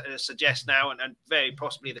easy to suggest now, and very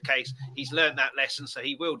possibly the case. He's learned that lesson, so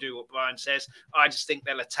he will do what Brian says. I just think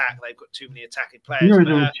they'll attack. They've got too many attacking players. You're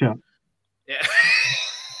an old chap. Yeah.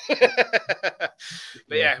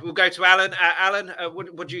 But yeah, we'll go to Alan. Alan,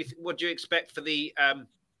 what do you expect for the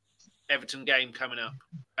Everton game coming up?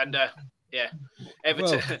 And yeah,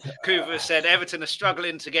 Everton. Kuva said Everton are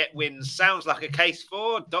struggling to get wins. Sounds like a case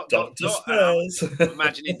for Dr. Spurs. I'm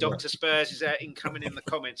imagining Dr. Spurs is incoming in the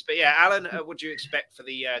comments. But yeah, Alan, what do you expect for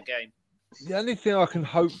the game? The only thing I can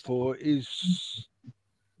hope for is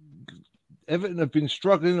Everton have been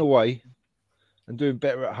struggling away and doing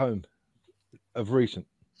better at home of recent.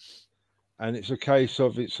 And it's a case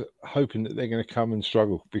of hoping that they're going to come and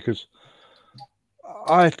struggle, because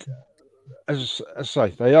as I say,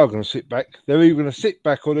 they are going to sit back. They're either going to sit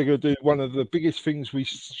back or they're going to do one of the biggest things we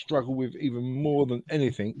struggle with even more than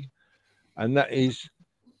anything, and that is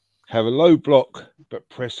have a low block but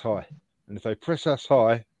press high. And if they press us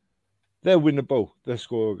high, they'll win the ball. They'll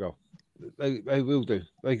score a goal. They will do.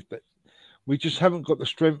 We just haven't got the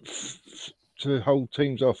strength to hold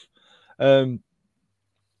teams off.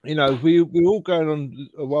 You know, we were all going on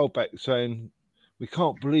a while back saying we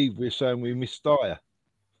can't believe we're saying we missed Dyer.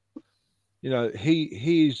 You know,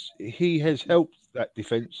 he has helped that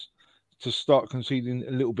defence to start conceding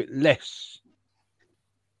a little bit less.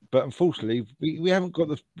 But unfortunately, we haven't got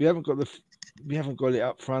it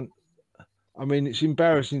up front. I mean, it's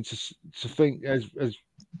embarrassing to think, as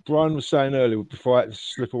Brian was saying earlier, before I had to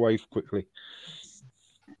slip away quickly.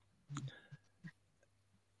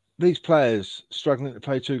 These players struggling to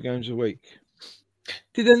play 2 games a week.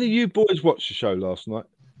 Did any of you boys watch the show last night?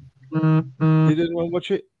 Did anyone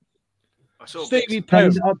watch it? I saw Stevie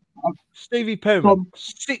Perrin,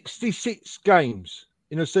 66 games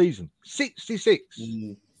in a season. 66.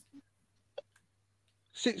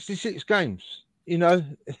 66 games. You know,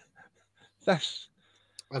 that's...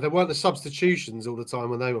 And there weren't the substitutions all the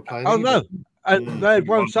time when they were playing. Oh, no. And they had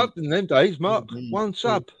one sub in them days, Mark. One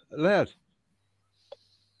sub allowed.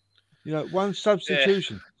 You know, one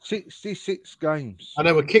substitution, 66 games. And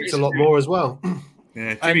they were kicked a lot more as well.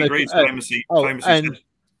 Yeah, Jimmy Greaves famously and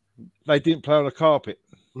they didn't play on a carpet.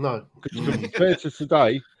 No. Compared to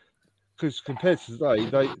today, today's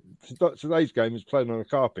game is playing on a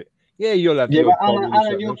carpet. Yeah, you'll have. Yeah, but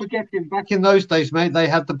Alan, you're forgetting. Back in those days, mate, they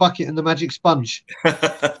had the bucket and the magic sponge. You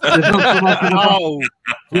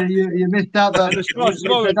missed out that. And the slice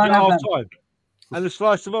of orange at half time. And the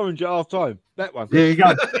slice of orange at half time. That one. There you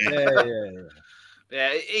go.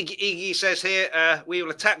 Yeah, Iggy says here, we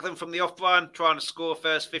will attack them from the off run, trying to score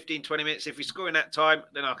first 15, 20 minutes. If we score in that time,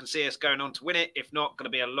 then I can see us going on to win it. If not, going to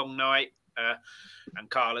be a long night. And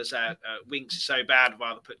Carla's Winks is so bad,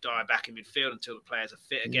 rather put Dyer back in midfield until the players are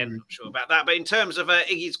fit again. Not sure about that. But in terms of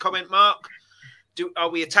Iggy's comment, Mark, are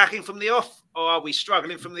we attacking from the off, or are we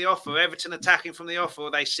struggling from the off, or Everton attacking from the off, or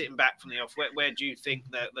are they sitting back from the off? Where do you think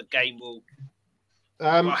that the game will...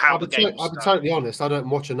 I'll be totally honest. I don't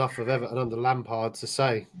watch enough of Everton under Lampard to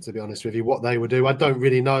say, to be honest with you, what they would do. I don't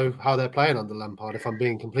really know how they're playing under Lampard, if I'm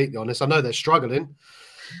being completely honest. I know they're struggling.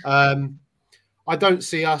 I don't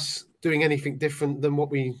see us doing anything different than what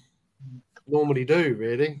we normally do,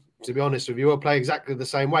 really, to be honest with you. We'll play exactly the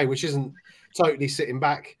same way, which isn't totally sitting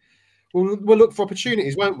back. We'll look for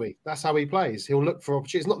opportunities, won't we? That's how he plays. He'll look for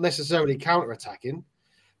opportunities, not necessarily counter-attacking,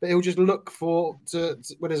 but he'll just look for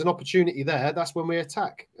when there's an opportunity there. That's when we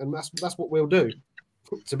attack, and that's what we'll do.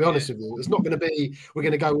 To be honest with you, it's not going to be we're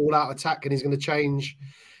going to go all out attack and he's going to change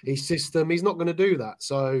his system. He's not going to do that.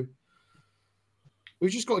 So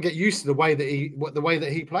we've just got to get used to the way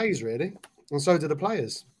that he plays, really, and so do the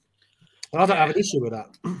players. And I don't have an issue with that.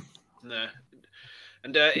 No.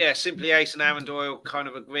 And Simply Ace and Aaron Doyle kind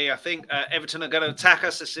of agree. I think Everton are going to attack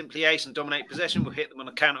us as Simply Ace and dominate possession. We'll hit them on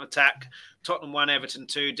a counter-attack. Tottenham 1, Everton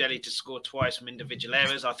 2. Delhi to score twice from individual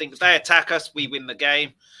errors. I think if they attack us, we win the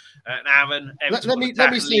game. And Aaron, let me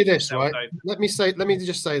say this, right? Let me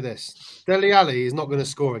just say this. Dele Alli is not going to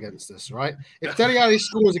score against us, right? If Dele Alli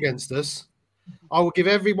scores against us, I will give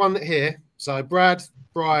everyone here, so Brad,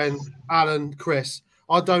 Brian, Alan, Chris,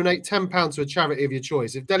 I'll donate £10 to a charity of your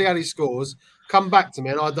choice. If Dele Alli scores, come back to me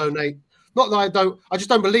and I'll donate. Not that I just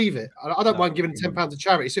don't believe it. I don't mind giving £10 to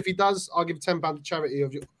charity. So if he does, I'll give £10 to charity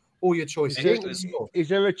of all your choices. Is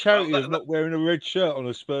there a charity of not wearing a red shirt on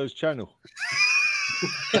a Spurs channel?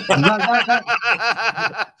 And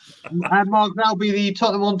Mark, that'll be the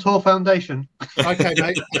Tottenham on Tour Foundation. Okay,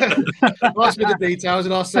 mate. Ask me the details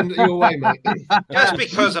and I'll send it your way, mate. Just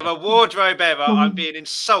because of a wardrobe error, I'm being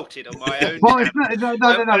insulted on my own. Well, no.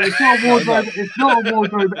 It's not a wardrobe. It's not a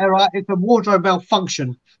wardrobe error. It's a wardrobe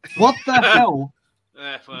malfunction. What the hell?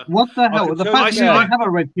 What the hell? The fact that you don't have a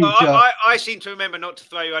red t-shirt. Well, I seem to remember, not to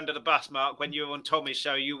throw you under the bus, Mark, when you were on Tommy's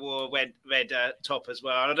show, you wore a red top as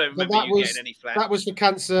well. I don't remember getting any flack. That was for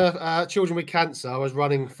cancer, children with cancer. I was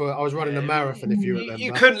running a marathon, if you remember.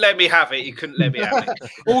 You couldn't let me have it.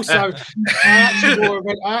 Also,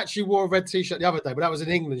 I actually wore a red t-shirt the other day, but that was an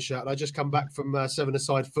England shirt. I just come back from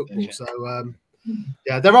seven-a-side football, so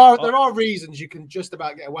yeah, there are reasons you can just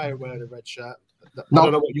about get away with wearing a red shirt. I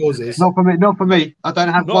don't know what yours is. Not for me. I don't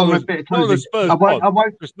have one red bit of clothing.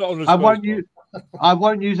 I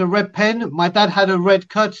won't use a red pen. My dad had a red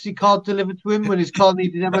courtesy card delivered to him when his car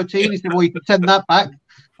needed MOT, and he said, "Well, you can send that back."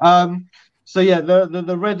 So yeah,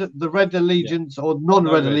 the red allegiance or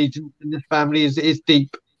non-red allegiance in this family is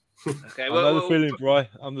deep. Okay, well, I know the feeling, Bri.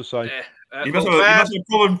 I'm the same. You must have a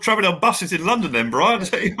problem travelling on buses in London, then, Brian.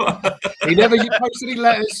 He never posts any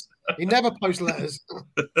letters. He never posts letters.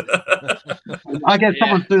 I get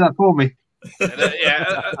someone to do that for me.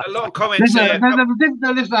 A lot of comments. Listen,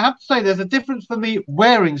 I have to say, there's a difference for me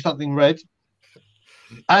wearing something red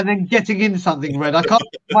and then getting in something red. I can't.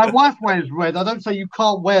 My wife wears red. I don't say you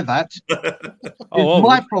can't wear that. It's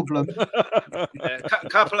my problem.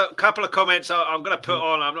 Couple of comments I'm going to put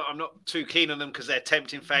on. I'm not too keen on them because they're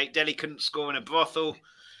tempting fate. Dele couldn't score in a brothel.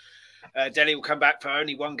 Dele will come back for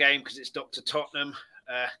only one game because it's Dr. Tottenham.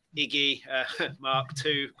 Iggy, Mark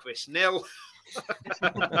 2, Chris 0.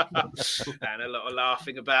 And a lot of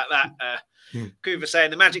laughing about that. Coover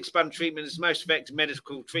saying the magic sponge treatment is the most effective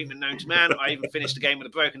medical treatment known to man. I even finished the game with a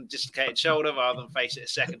broken dislocated shoulder rather than face it a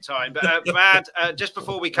second time. But Brad, just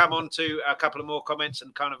before we come on to a couple of more comments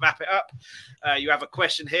and kind of wrap it up, you have a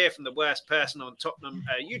question here from the worst person on Tottenham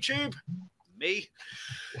YouTube, me.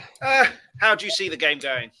 How do you see the game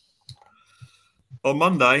going? On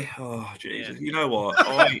Monday, oh Jesus! You know what?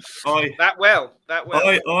 I that well.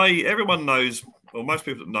 Everyone knows, well, most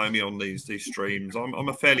people that know me on these streams, I'm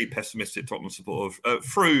a fairly pessimistic Tottenham supporter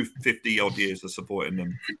through 50 odd years of supporting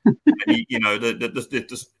them. And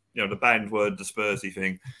the banned word, the Spursy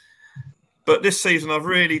thing. But this season, I've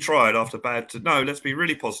really tried after bad to let's be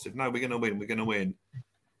really positive. No, we're going to win.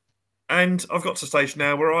 And I've got to a stage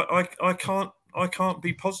now where I can't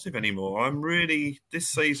be positive anymore. This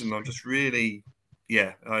season, I'm just really.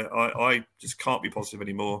 Yeah, I just can't be positive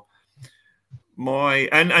anymore.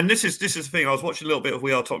 And this is the thing. I was watching a little bit of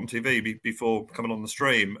We Are Tottenham TV before coming on the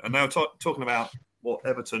stream, and they were talking about what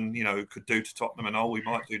Everton, could do to Tottenham, and we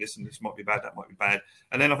might do this, and this might be bad, that might be bad.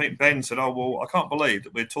 And then I think Ben said, I can't believe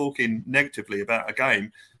that we're talking negatively about a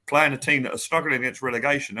game, playing a team that are struggling against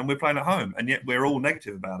relegation, and we're playing at home, and yet we're all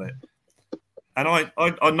negative about it. And I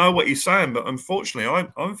know what he's saying, but unfortunately,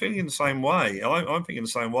 I'm thinking the same way. I'm thinking the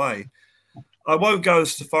same way. I won't go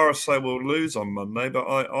as far as say we'll lose on Monday, but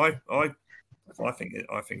I think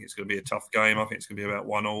it's going to be a tough game. I think it's going to be about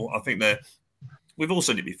 1-1. I think that we've all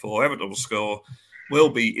said it before. Everton will score.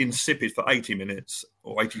 We'll be insipid for 80 minutes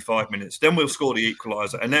or 85 minutes. Then we'll score the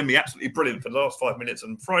equaliser, and then be absolutely brilliant for the last 5 minutes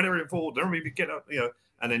and throw everything forward. Then we get up,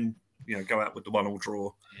 and then go out with the 1-1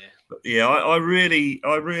 draw. Yeah, but yeah, I really.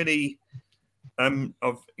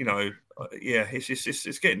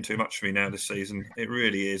 It's getting too much for me now this season. It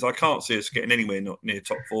really is. I can't see us getting anywhere not near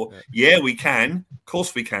top 4. Yeah, we can. Of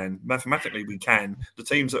course we can. Mathematically, we can. The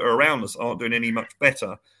teams that are around us aren't doing any much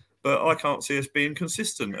better. But I can't see us being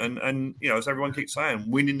consistent. And as everyone keeps saying,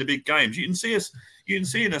 winning the big games. You can see us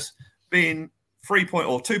being 2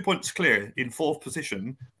 points clear in 4th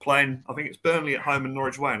position, playing, I think it's Burnley at home and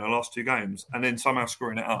Norwich away in our last 2 games, and then somehow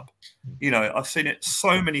screwing it up. I've seen it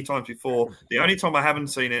so many times before. The only time I haven't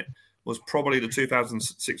seen it was probably the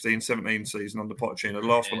 2016-17 season under Pochettino, the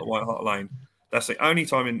last one at White Hart Lane. That's the only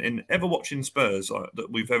time in ever watching Spurs that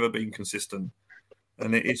we've ever been consistent.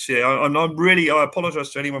 And I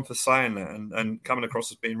apologise to anyone for saying that and coming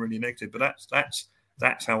across as being really negative, but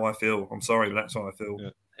that's how I feel. I'm sorry, but that's how I feel. Yeah.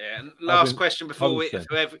 And last question before we get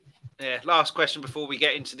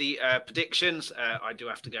into the predictions. I do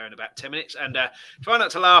have to go in about 10 minutes, and try not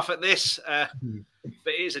to laugh at this.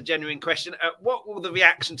 but it is a genuine question. What will the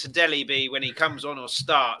reaction to Dele be when he comes on or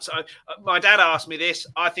starts? My dad asked me this.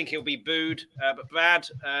 I think he'll be booed. But Brad,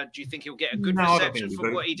 do you think he'll get a good reception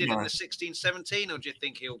for what he did in the 16-17, or do you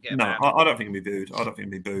think he'll get bad? I don't think he'll be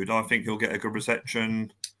booed. I think he'll get a good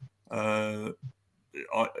reception. Look,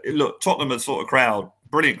 Tottenham are the sort of crowd,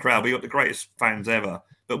 brilliant crowd. We got the greatest fans ever.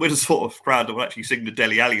 But we're the sort of crowd that will actually sing the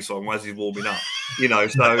Dele Alli song as he's warming up, So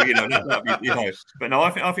that'd be. But no, I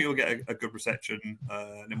think he'll get a good reception.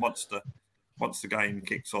 And then once the game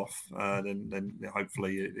kicks off, then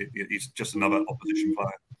hopefully he's just another opposition player.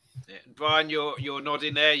 Yeah. Brian, you're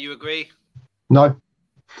nodding there. You agree? No.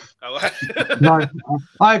 Oh. No.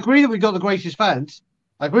 I agree that we got the greatest fans.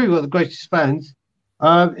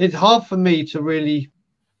 It's hard for me to really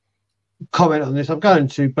comment on this. I'm going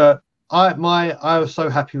to, but I was so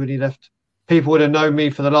happy when he left. People would have known me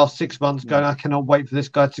for the last 6 months going, I cannot wait for this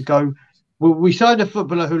guy to go. We signed a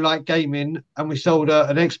footballer who liked gaming, and we sold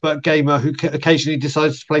an expert gamer who occasionally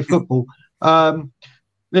decides to play football.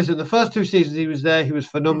 Listen, the first 2 seasons he was there, he was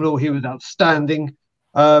phenomenal. He was outstanding.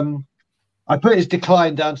 I put his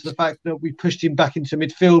decline down to the fact that we pushed him back into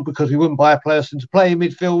midfield because we wouldn't buy a person to play in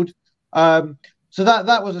midfield. So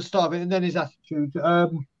that was a start of it. And then his attitude.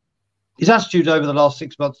 His attitude over the last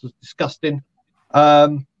 6 months was disgusting.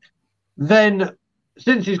 Then,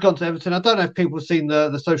 since he's gone to Everton, I don't know if people have seen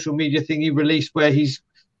the social media thing he released where he's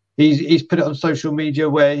put it on social media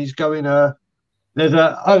where he's going. There's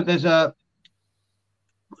a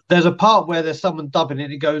part where there's someone dubbing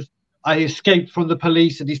it. He goes, "I escaped from the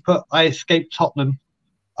police," and he's put, "I escaped Tottenham,"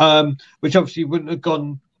 which obviously wouldn't have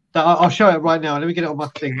gone. I'll show it right now. Let me get it on my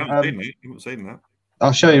thing. You haven't seen that.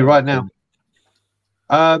 I'll show you right now.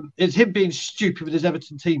 It's him being stupid with his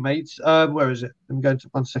Everton teammates. Where is it? Let me go to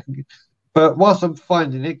 1 second. But whilst I'm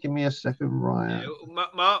finding it, give me a second, Ryan.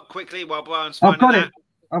 Mark, quickly, while Brian's finding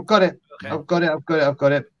I've got it. Okay. I've got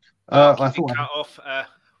it. I thought cut off.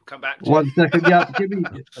 Come back to 1 second. Yeah,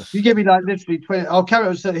 give me like literally 20. I'll carry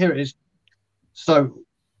on. So here it is. So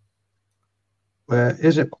where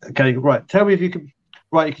is it? Okay, right. Tell me if you can.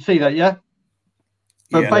 Right, you can see that, yeah.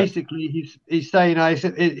 But basically, he's saying I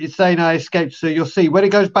escaped. So you'll see when it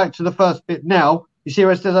goes back to the first bit. Now you see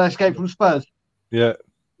where it says I escaped from Spurs. Yeah.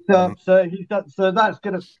 So he's done. So that's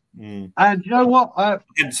gonna. And you know what? I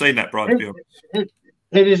hadn't seen that, Brad. It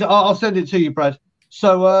is. I'll send it to you, Brad.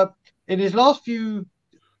 So in his last few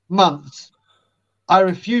months, I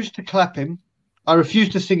refused to clap him. I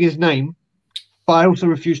refused to sing his name, but I also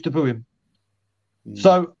refused to boo him.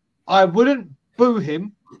 So I wouldn't boo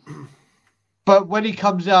him. But when he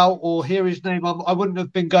comes out or hear his name, I wouldn't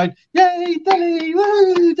have been going, "Yay, Dele!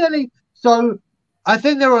 Woo, Dele!" So I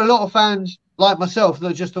think there are a lot of fans like myself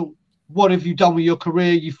that are just, "What have you done with your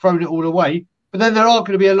career? You've thrown it all away." But then there are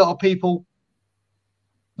going to be a lot of people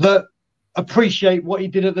that appreciate what he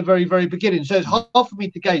did at the very, very beginning. So it's hard for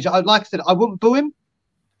me to gauge. Like I said, I wouldn't boo him,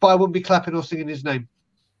 but I wouldn't be clapping or singing his name.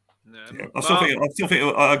 I still think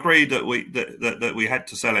I agree that we had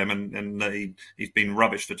to sell him and that he's been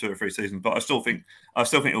rubbish for 2 or 3 seasons. But I still think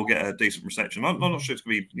he'll get a decent reception. I'm not sure it's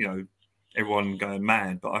going to be everyone going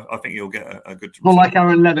mad, but I think he'll get a good. Not like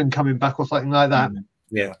Aaron Lennon coming back or something like that.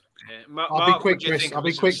 Yeah. I'll be quick,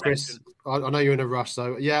 Chris. I know you're in a rush,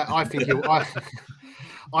 so yeah, I think he'll.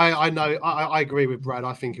 I agree with Brad.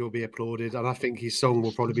 I think he'll be applauded, and I think his song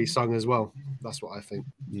will probably be sung as well. That's what I think.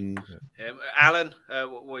 Alan,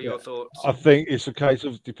 what are your thoughts? I think it's a case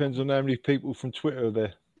of depends on how many people from Twitter are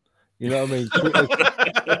there. You know what I mean? Twitter,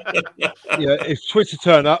 if Twitter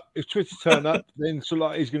turn up, then so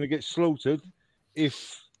like he's going to get slaughtered.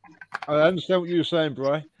 If I understand what you were saying,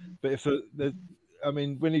 Bri, but if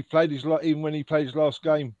when he played his last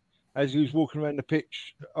game, as he was walking around the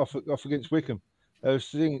pitch off against Wickham.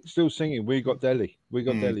 Still singing, "We got Dele,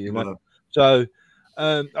 Dele," you know. So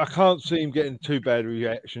I can't see him getting too bad a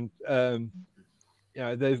reaction. There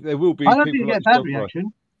will be. I don't think he'll get bad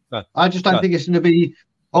reaction. No. I just don't think it's going to be,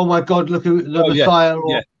 "Oh my God, look at the Messiah,"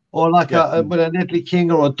 or like with a Nedley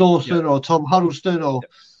King or a Dawson or Tom Huddleston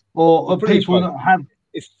or people that have.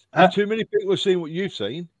 If too many people have seen what you've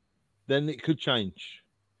seen, then it could change.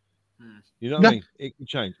 You know what I mean? It could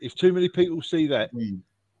change if too many people see that.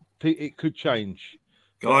 It could change.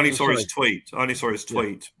 I only saw his tweet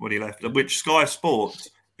when he left, which Sky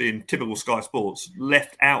Sports, being typical Sky Sports,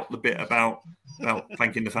 left out the bit about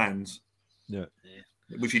thanking the fans. Yeah.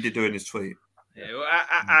 Which he did do in his tweet. Yeah, well,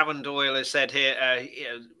 Aaron Doyle has said here,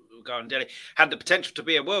 regarding Dele, had the potential to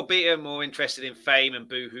be a world beater, more interested in fame and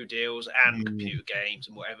boohoo deals and computer games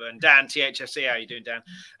and whatever. And Dan, THFC, how are you doing, Dan?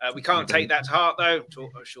 We can't take that to heart, though.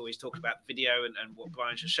 I'm sure he's talking about the video and what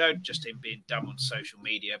Brian just showed, just him being dumb on social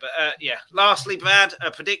media. But lastly, Brad,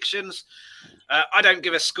 predictions. I don't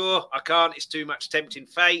give a score. I can't. It's too much tempting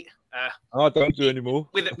fate. I don't do anymore.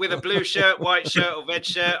 With a blue shirt, white shirt, or red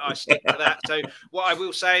shirt, I stick to that. So what I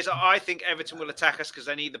will say is I think Everton will attack us because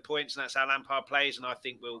they need the points, and that's how Lampard plays. And I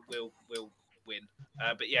think we'll win.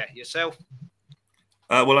 But yeah, yourself.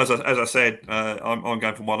 Well, as I said, I'm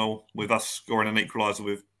going for 1-1 with us scoring an equaliser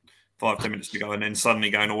with 5-10 minutes to go, and then suddenly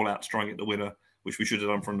going all out to try and get the winner, which we should have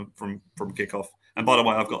done from kickoff. And by the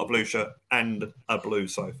way, I've got a blue shirt and a blue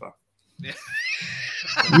sofa.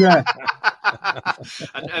 Yeah.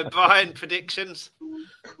 And Brian, predictions?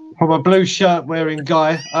 From a blue shirt wearing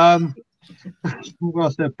guy. What I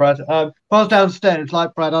said, Brad. If I was downstairs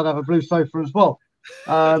like Brad, I'd have a blue sofa as well.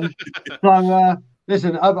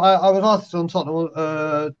 Listen, I was asked on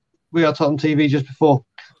Tottenham, We Are Tottenham TV just before.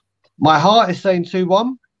 My heart is saying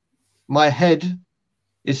 2-1. My head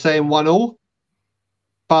is saying 1-1.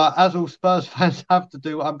 But as all Spurs fans have to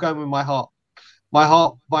do, I'm going with my heart. My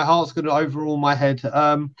heart's going to overrule my head. So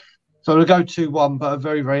I'm going to go 2-1, but a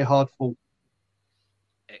very, very hard fall.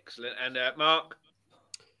 Excellent. And Mark?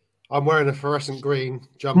 I'm wearing a fluorescent green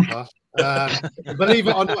jumper. Believe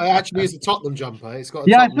it or not, it actually is a Tottenham jumper. It's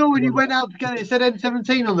got. I saw when you went out to get it. It said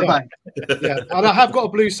N17 on the back. Yeah, and I have got a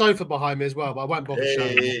blue sofa behind me as well, but I won't bother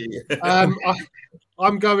showing it.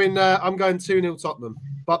 I'm going 2-0 Tottenham.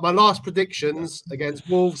 But my last predictions against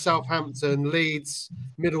Wolves, Southampton, Leeds,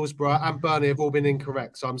 Middlesbrough, and Burnley have all been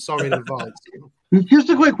incorrect. So I'm sorry in advance. Just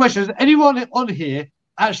a quick question: has anyone on here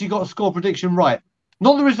actually got a score prediction right?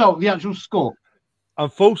 Not the result, the actual score.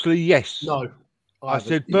 Unfortunately, yes. No. I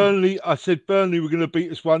said Burnley were going to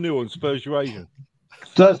beat us 1-0 on Spurs Eurasian.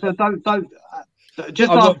 So don't.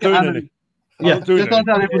 Just I'm ask not doing Alan. any. Yeah, just ask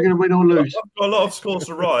Alan if we're going to win or lose. I've got a lot of scores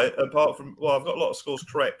to right, apart from I've got a lot of scores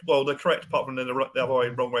correct. Well, they're correct apart from the other way,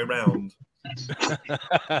 wrong way round.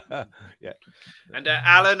 Yeah. And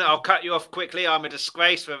Alan, I'll cut you off quickly. I'm a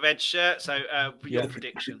disgrace for a red shirt. So your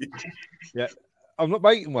prediction. Yeah. I'm not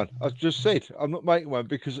making one. I just said I'm not making one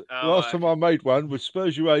because last time I made one was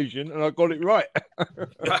Spurs Eurasian and I got it right.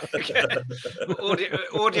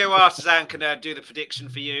 Audio Artisan can do the prediction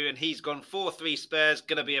for you, and he's gone 4-3 Spurs.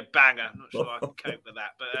 Going to be a banger. I'm not sure I can cope with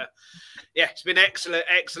that, but yeah, it's been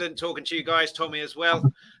excellent talking to you guys, Tommy as well.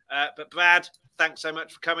 But Brad, thanks so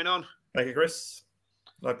much for coming on. Thank you, Chris.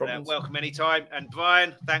 No problem. Welcome anytime. And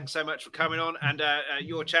Brian, thanks so much for coming on. And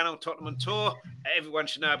your channel, Tottenham on Tour, everyone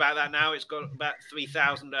should know about that now. It's got about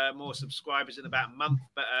 3,000 more subscribers in about a month.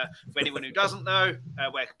 But for anyone who doesn't know,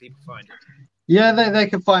 where can people find it? Yeah, they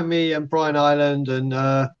can find me and Brian Ireland and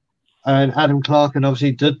Adam Clark and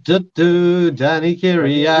obviously Danny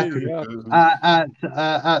Kiriak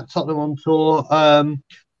at Tottenham on Tour.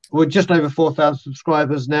 We're just over 4,000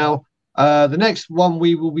 subscribers now. The next one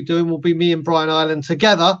we will be doing will be me and Brian Ireland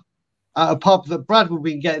together at a pub that Brad will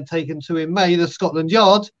be getting taken to in May, the Scotland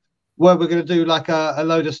Yard, where we're going to do like a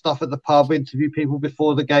load of stuff at the pub, interview people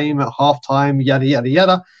before the game at halftime, yada, yada,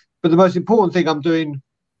 yada. But the most important thing I'm doing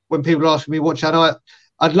when people ask me what channel,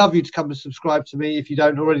 I'd love you to come and subscribe to me if you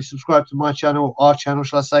don't already subscribe to my channel, our channel,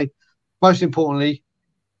 shall I say. Most importantly,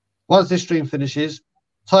 once this stream finishes,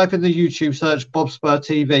 type in the YouTube search Bob Spur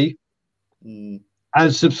TV.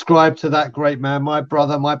 And subscribe to that great man, my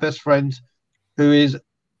brother, my best friend, who is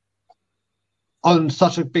on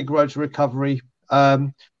such a big road to recovery.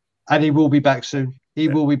 And he will be back soon.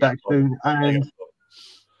 And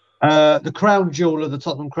the crown jewel of the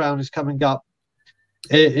Tottenham Crown is coming up.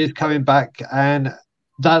 It is coming back. And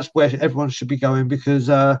that's where everyone should be going because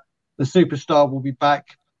the superstar will be back.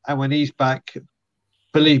 And when he's back,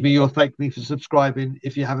 believe me, you'll thank me for subscribing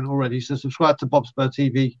if you haven't already. So subscribe to Bob Spur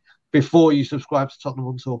TV before you subscribe to Tottenham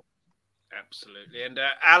on Tour. Absolutely. And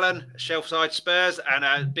Alan, Shelfside Spurs, and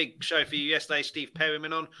a big show for you yesterday, Steve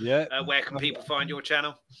Perryman on. Yeah. Where can people find your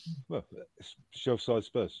channel? Well, Shelfside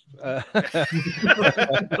Spurs.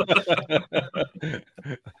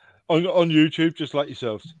 on YouTube, just like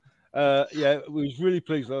yourselves. Yeah, we was really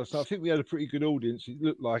pleased last night. I think we had a pretty good audience. It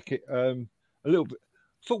looked like it. A little bit.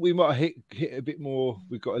 I thought we might have hit a bit more.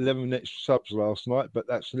 We got 11 extra subs last night, but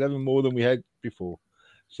that's 11 more than we had before.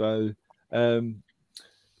 So,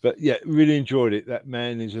 but yeah, really enjoyed it. That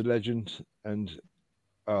man is a legend, and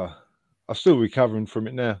I'm still recovering from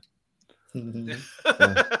it now. And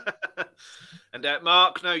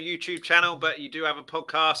Mark, no YouTube channel, but you do have a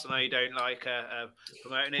podcast. I know you don't like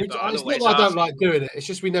promoting it. But it's not like I don't like doing it. It's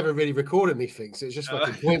just we never really record anything, so it's just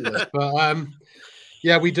fucking pointless. But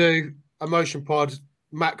yeah, we do Emotion Pod.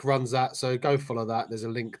 Mac runs that, so go follow that. There's a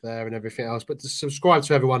link there and everything else. But to subscribe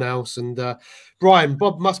to everyone else. And Brian,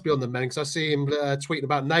 Bob must be on the men because I see him tweeting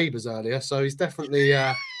about Neighbours earlier. So he's definitely. He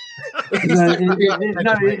was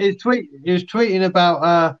tweeting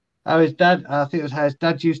about how his dad, I think it was how his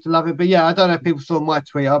dad used to love it. But yeah, I don't know if people saw my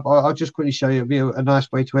tweet. I'll just quickly show you. It'll be a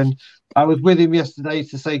nice way to end. I was with him yesterday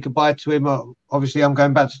to say goodbye to him. Obviously, I'm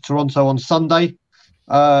going back to Toronto on Sunday.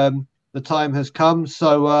 The time has come.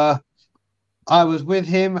 So I was with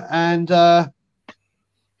him, and that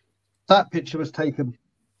picture was taken.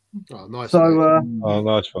 Oh, nice. So,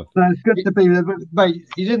 nice one. So it's good to be there. But, mate,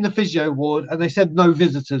 he's in the physio ward, and they said no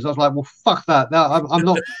visitors. I was like, well, fuck that. No, I'm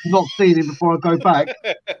not seeing him before I go back.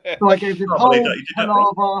 So I gave this whole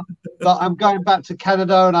palaver that I'm going back to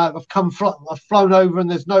Canada, and I've flown over,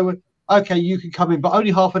 and there's no. Okay, you can come in, but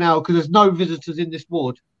only half an hour because there's no visitors in this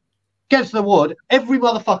ward. Get to the ward. Every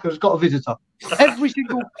motherfucker has got a visitor. Every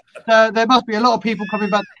single. There must be a lot of people coming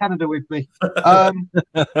back to Canada with me.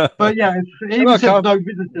 But yeah, it even says no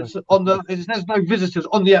visitors on the. It says no visitors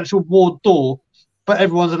on the actual ward door, but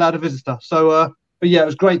everyone's allowed a visitor. So, but yeah, it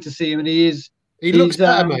was great to see him, and he looks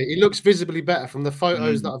better, mate. He looks visibly better from the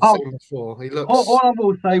photos that I've seen before. He looks. All I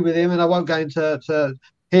will say with him, and I won't go into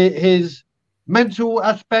his mental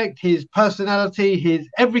aspect, his personality, his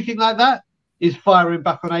everything like that. Is firing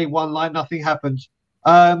back on A1 like nothing happened.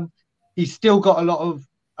 He's still got a lot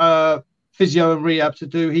of physio and rehab to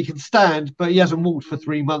do. He can stand, but he hasn't walked for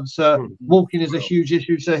 3 months. Walking is a huge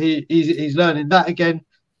issue, so he's learning that again.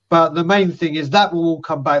 But the main thing is that will all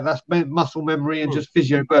come back. That's muscle memory and just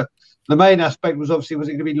physio. But the main aspect was obviously, was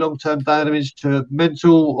it going to be long-term damage to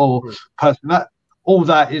mental or personal? All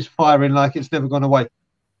that is firing like it's never gone away.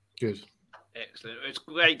 Good. Excellent. It's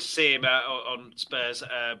great to see him on Spurs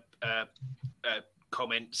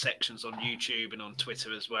comment sections on YouTube and on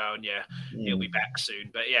Twitter as well. And yeah, he'll be back soon.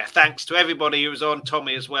 But yeah, thanks to everybody who was on,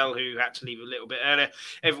 Tommy as well, who had to leave a little bit earlier.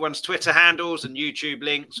 Everyone's Twitter handles and YouTube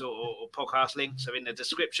links or podcast links are in the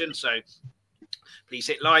description. So please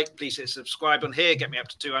hit like, please hit subscribe on here, get me up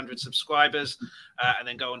to 200 subscribers, and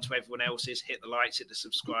then go on to everyone else's, hit the likes, hit the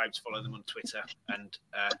subscribes, follow them on Twitter, and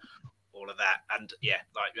all of that. And yeah,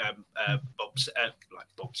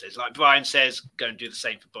 like Brian says, go and do the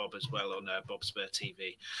same for Bob as well on Bob Spur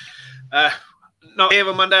TV. Not here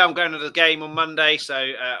on Monday. I'm going to the game on Monday, so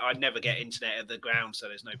I never get internet at the ground, so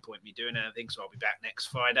there's no point me doing anything. So I'll be back next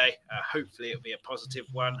Friday. Hopefully it'll be a positive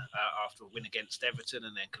one after a win against Everton,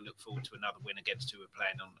 and then can look forward to another win against who we're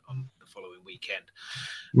playing on the following weekend.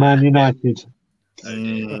 Man United.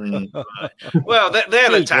 Well,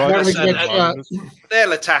 they'll attack us.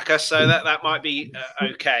 They'll attack us, so that might be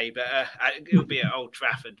okay. But it'll be at Old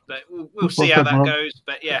Trafford. But we'll see how that goes.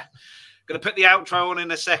 But yeah, going to put the outro on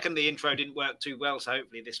in a second. The intro didn't work too well, so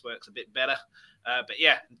hopefully this works a bit better. But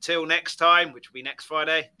yeah, until next time, which will be next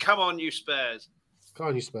Friday. Come on, you Spurs! Come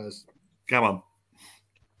on, you Spurs! Come on.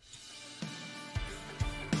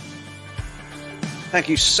 Thank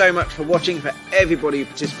you so much for watching, for everybody who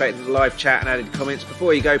participated in the live chat and added comments.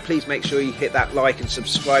 Before you go, please make sure you hit that like and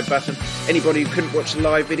subscribe button. Anybody who couldn't watch the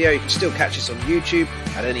live video, you can still catch us on YouTube.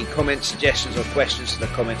 Add any comments, suggestions or questions to the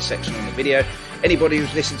comments section on the video. Anybody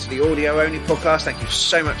who's listened to the audio-only podcast, thank you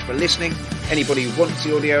so much for listening. Anybody who wants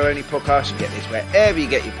the audio-only podcast, you get this wherever you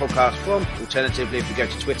get your podcast from. Alternatively, if you go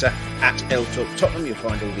to Twitter, @LTalkTottenham, you'll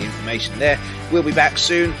find all the information there. We'll be back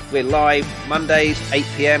soon. We're live Mondays, 8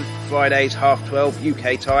 p.m, Fridays, 12:30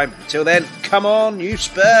 UK time. Until then, come on, you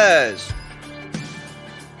Spurs!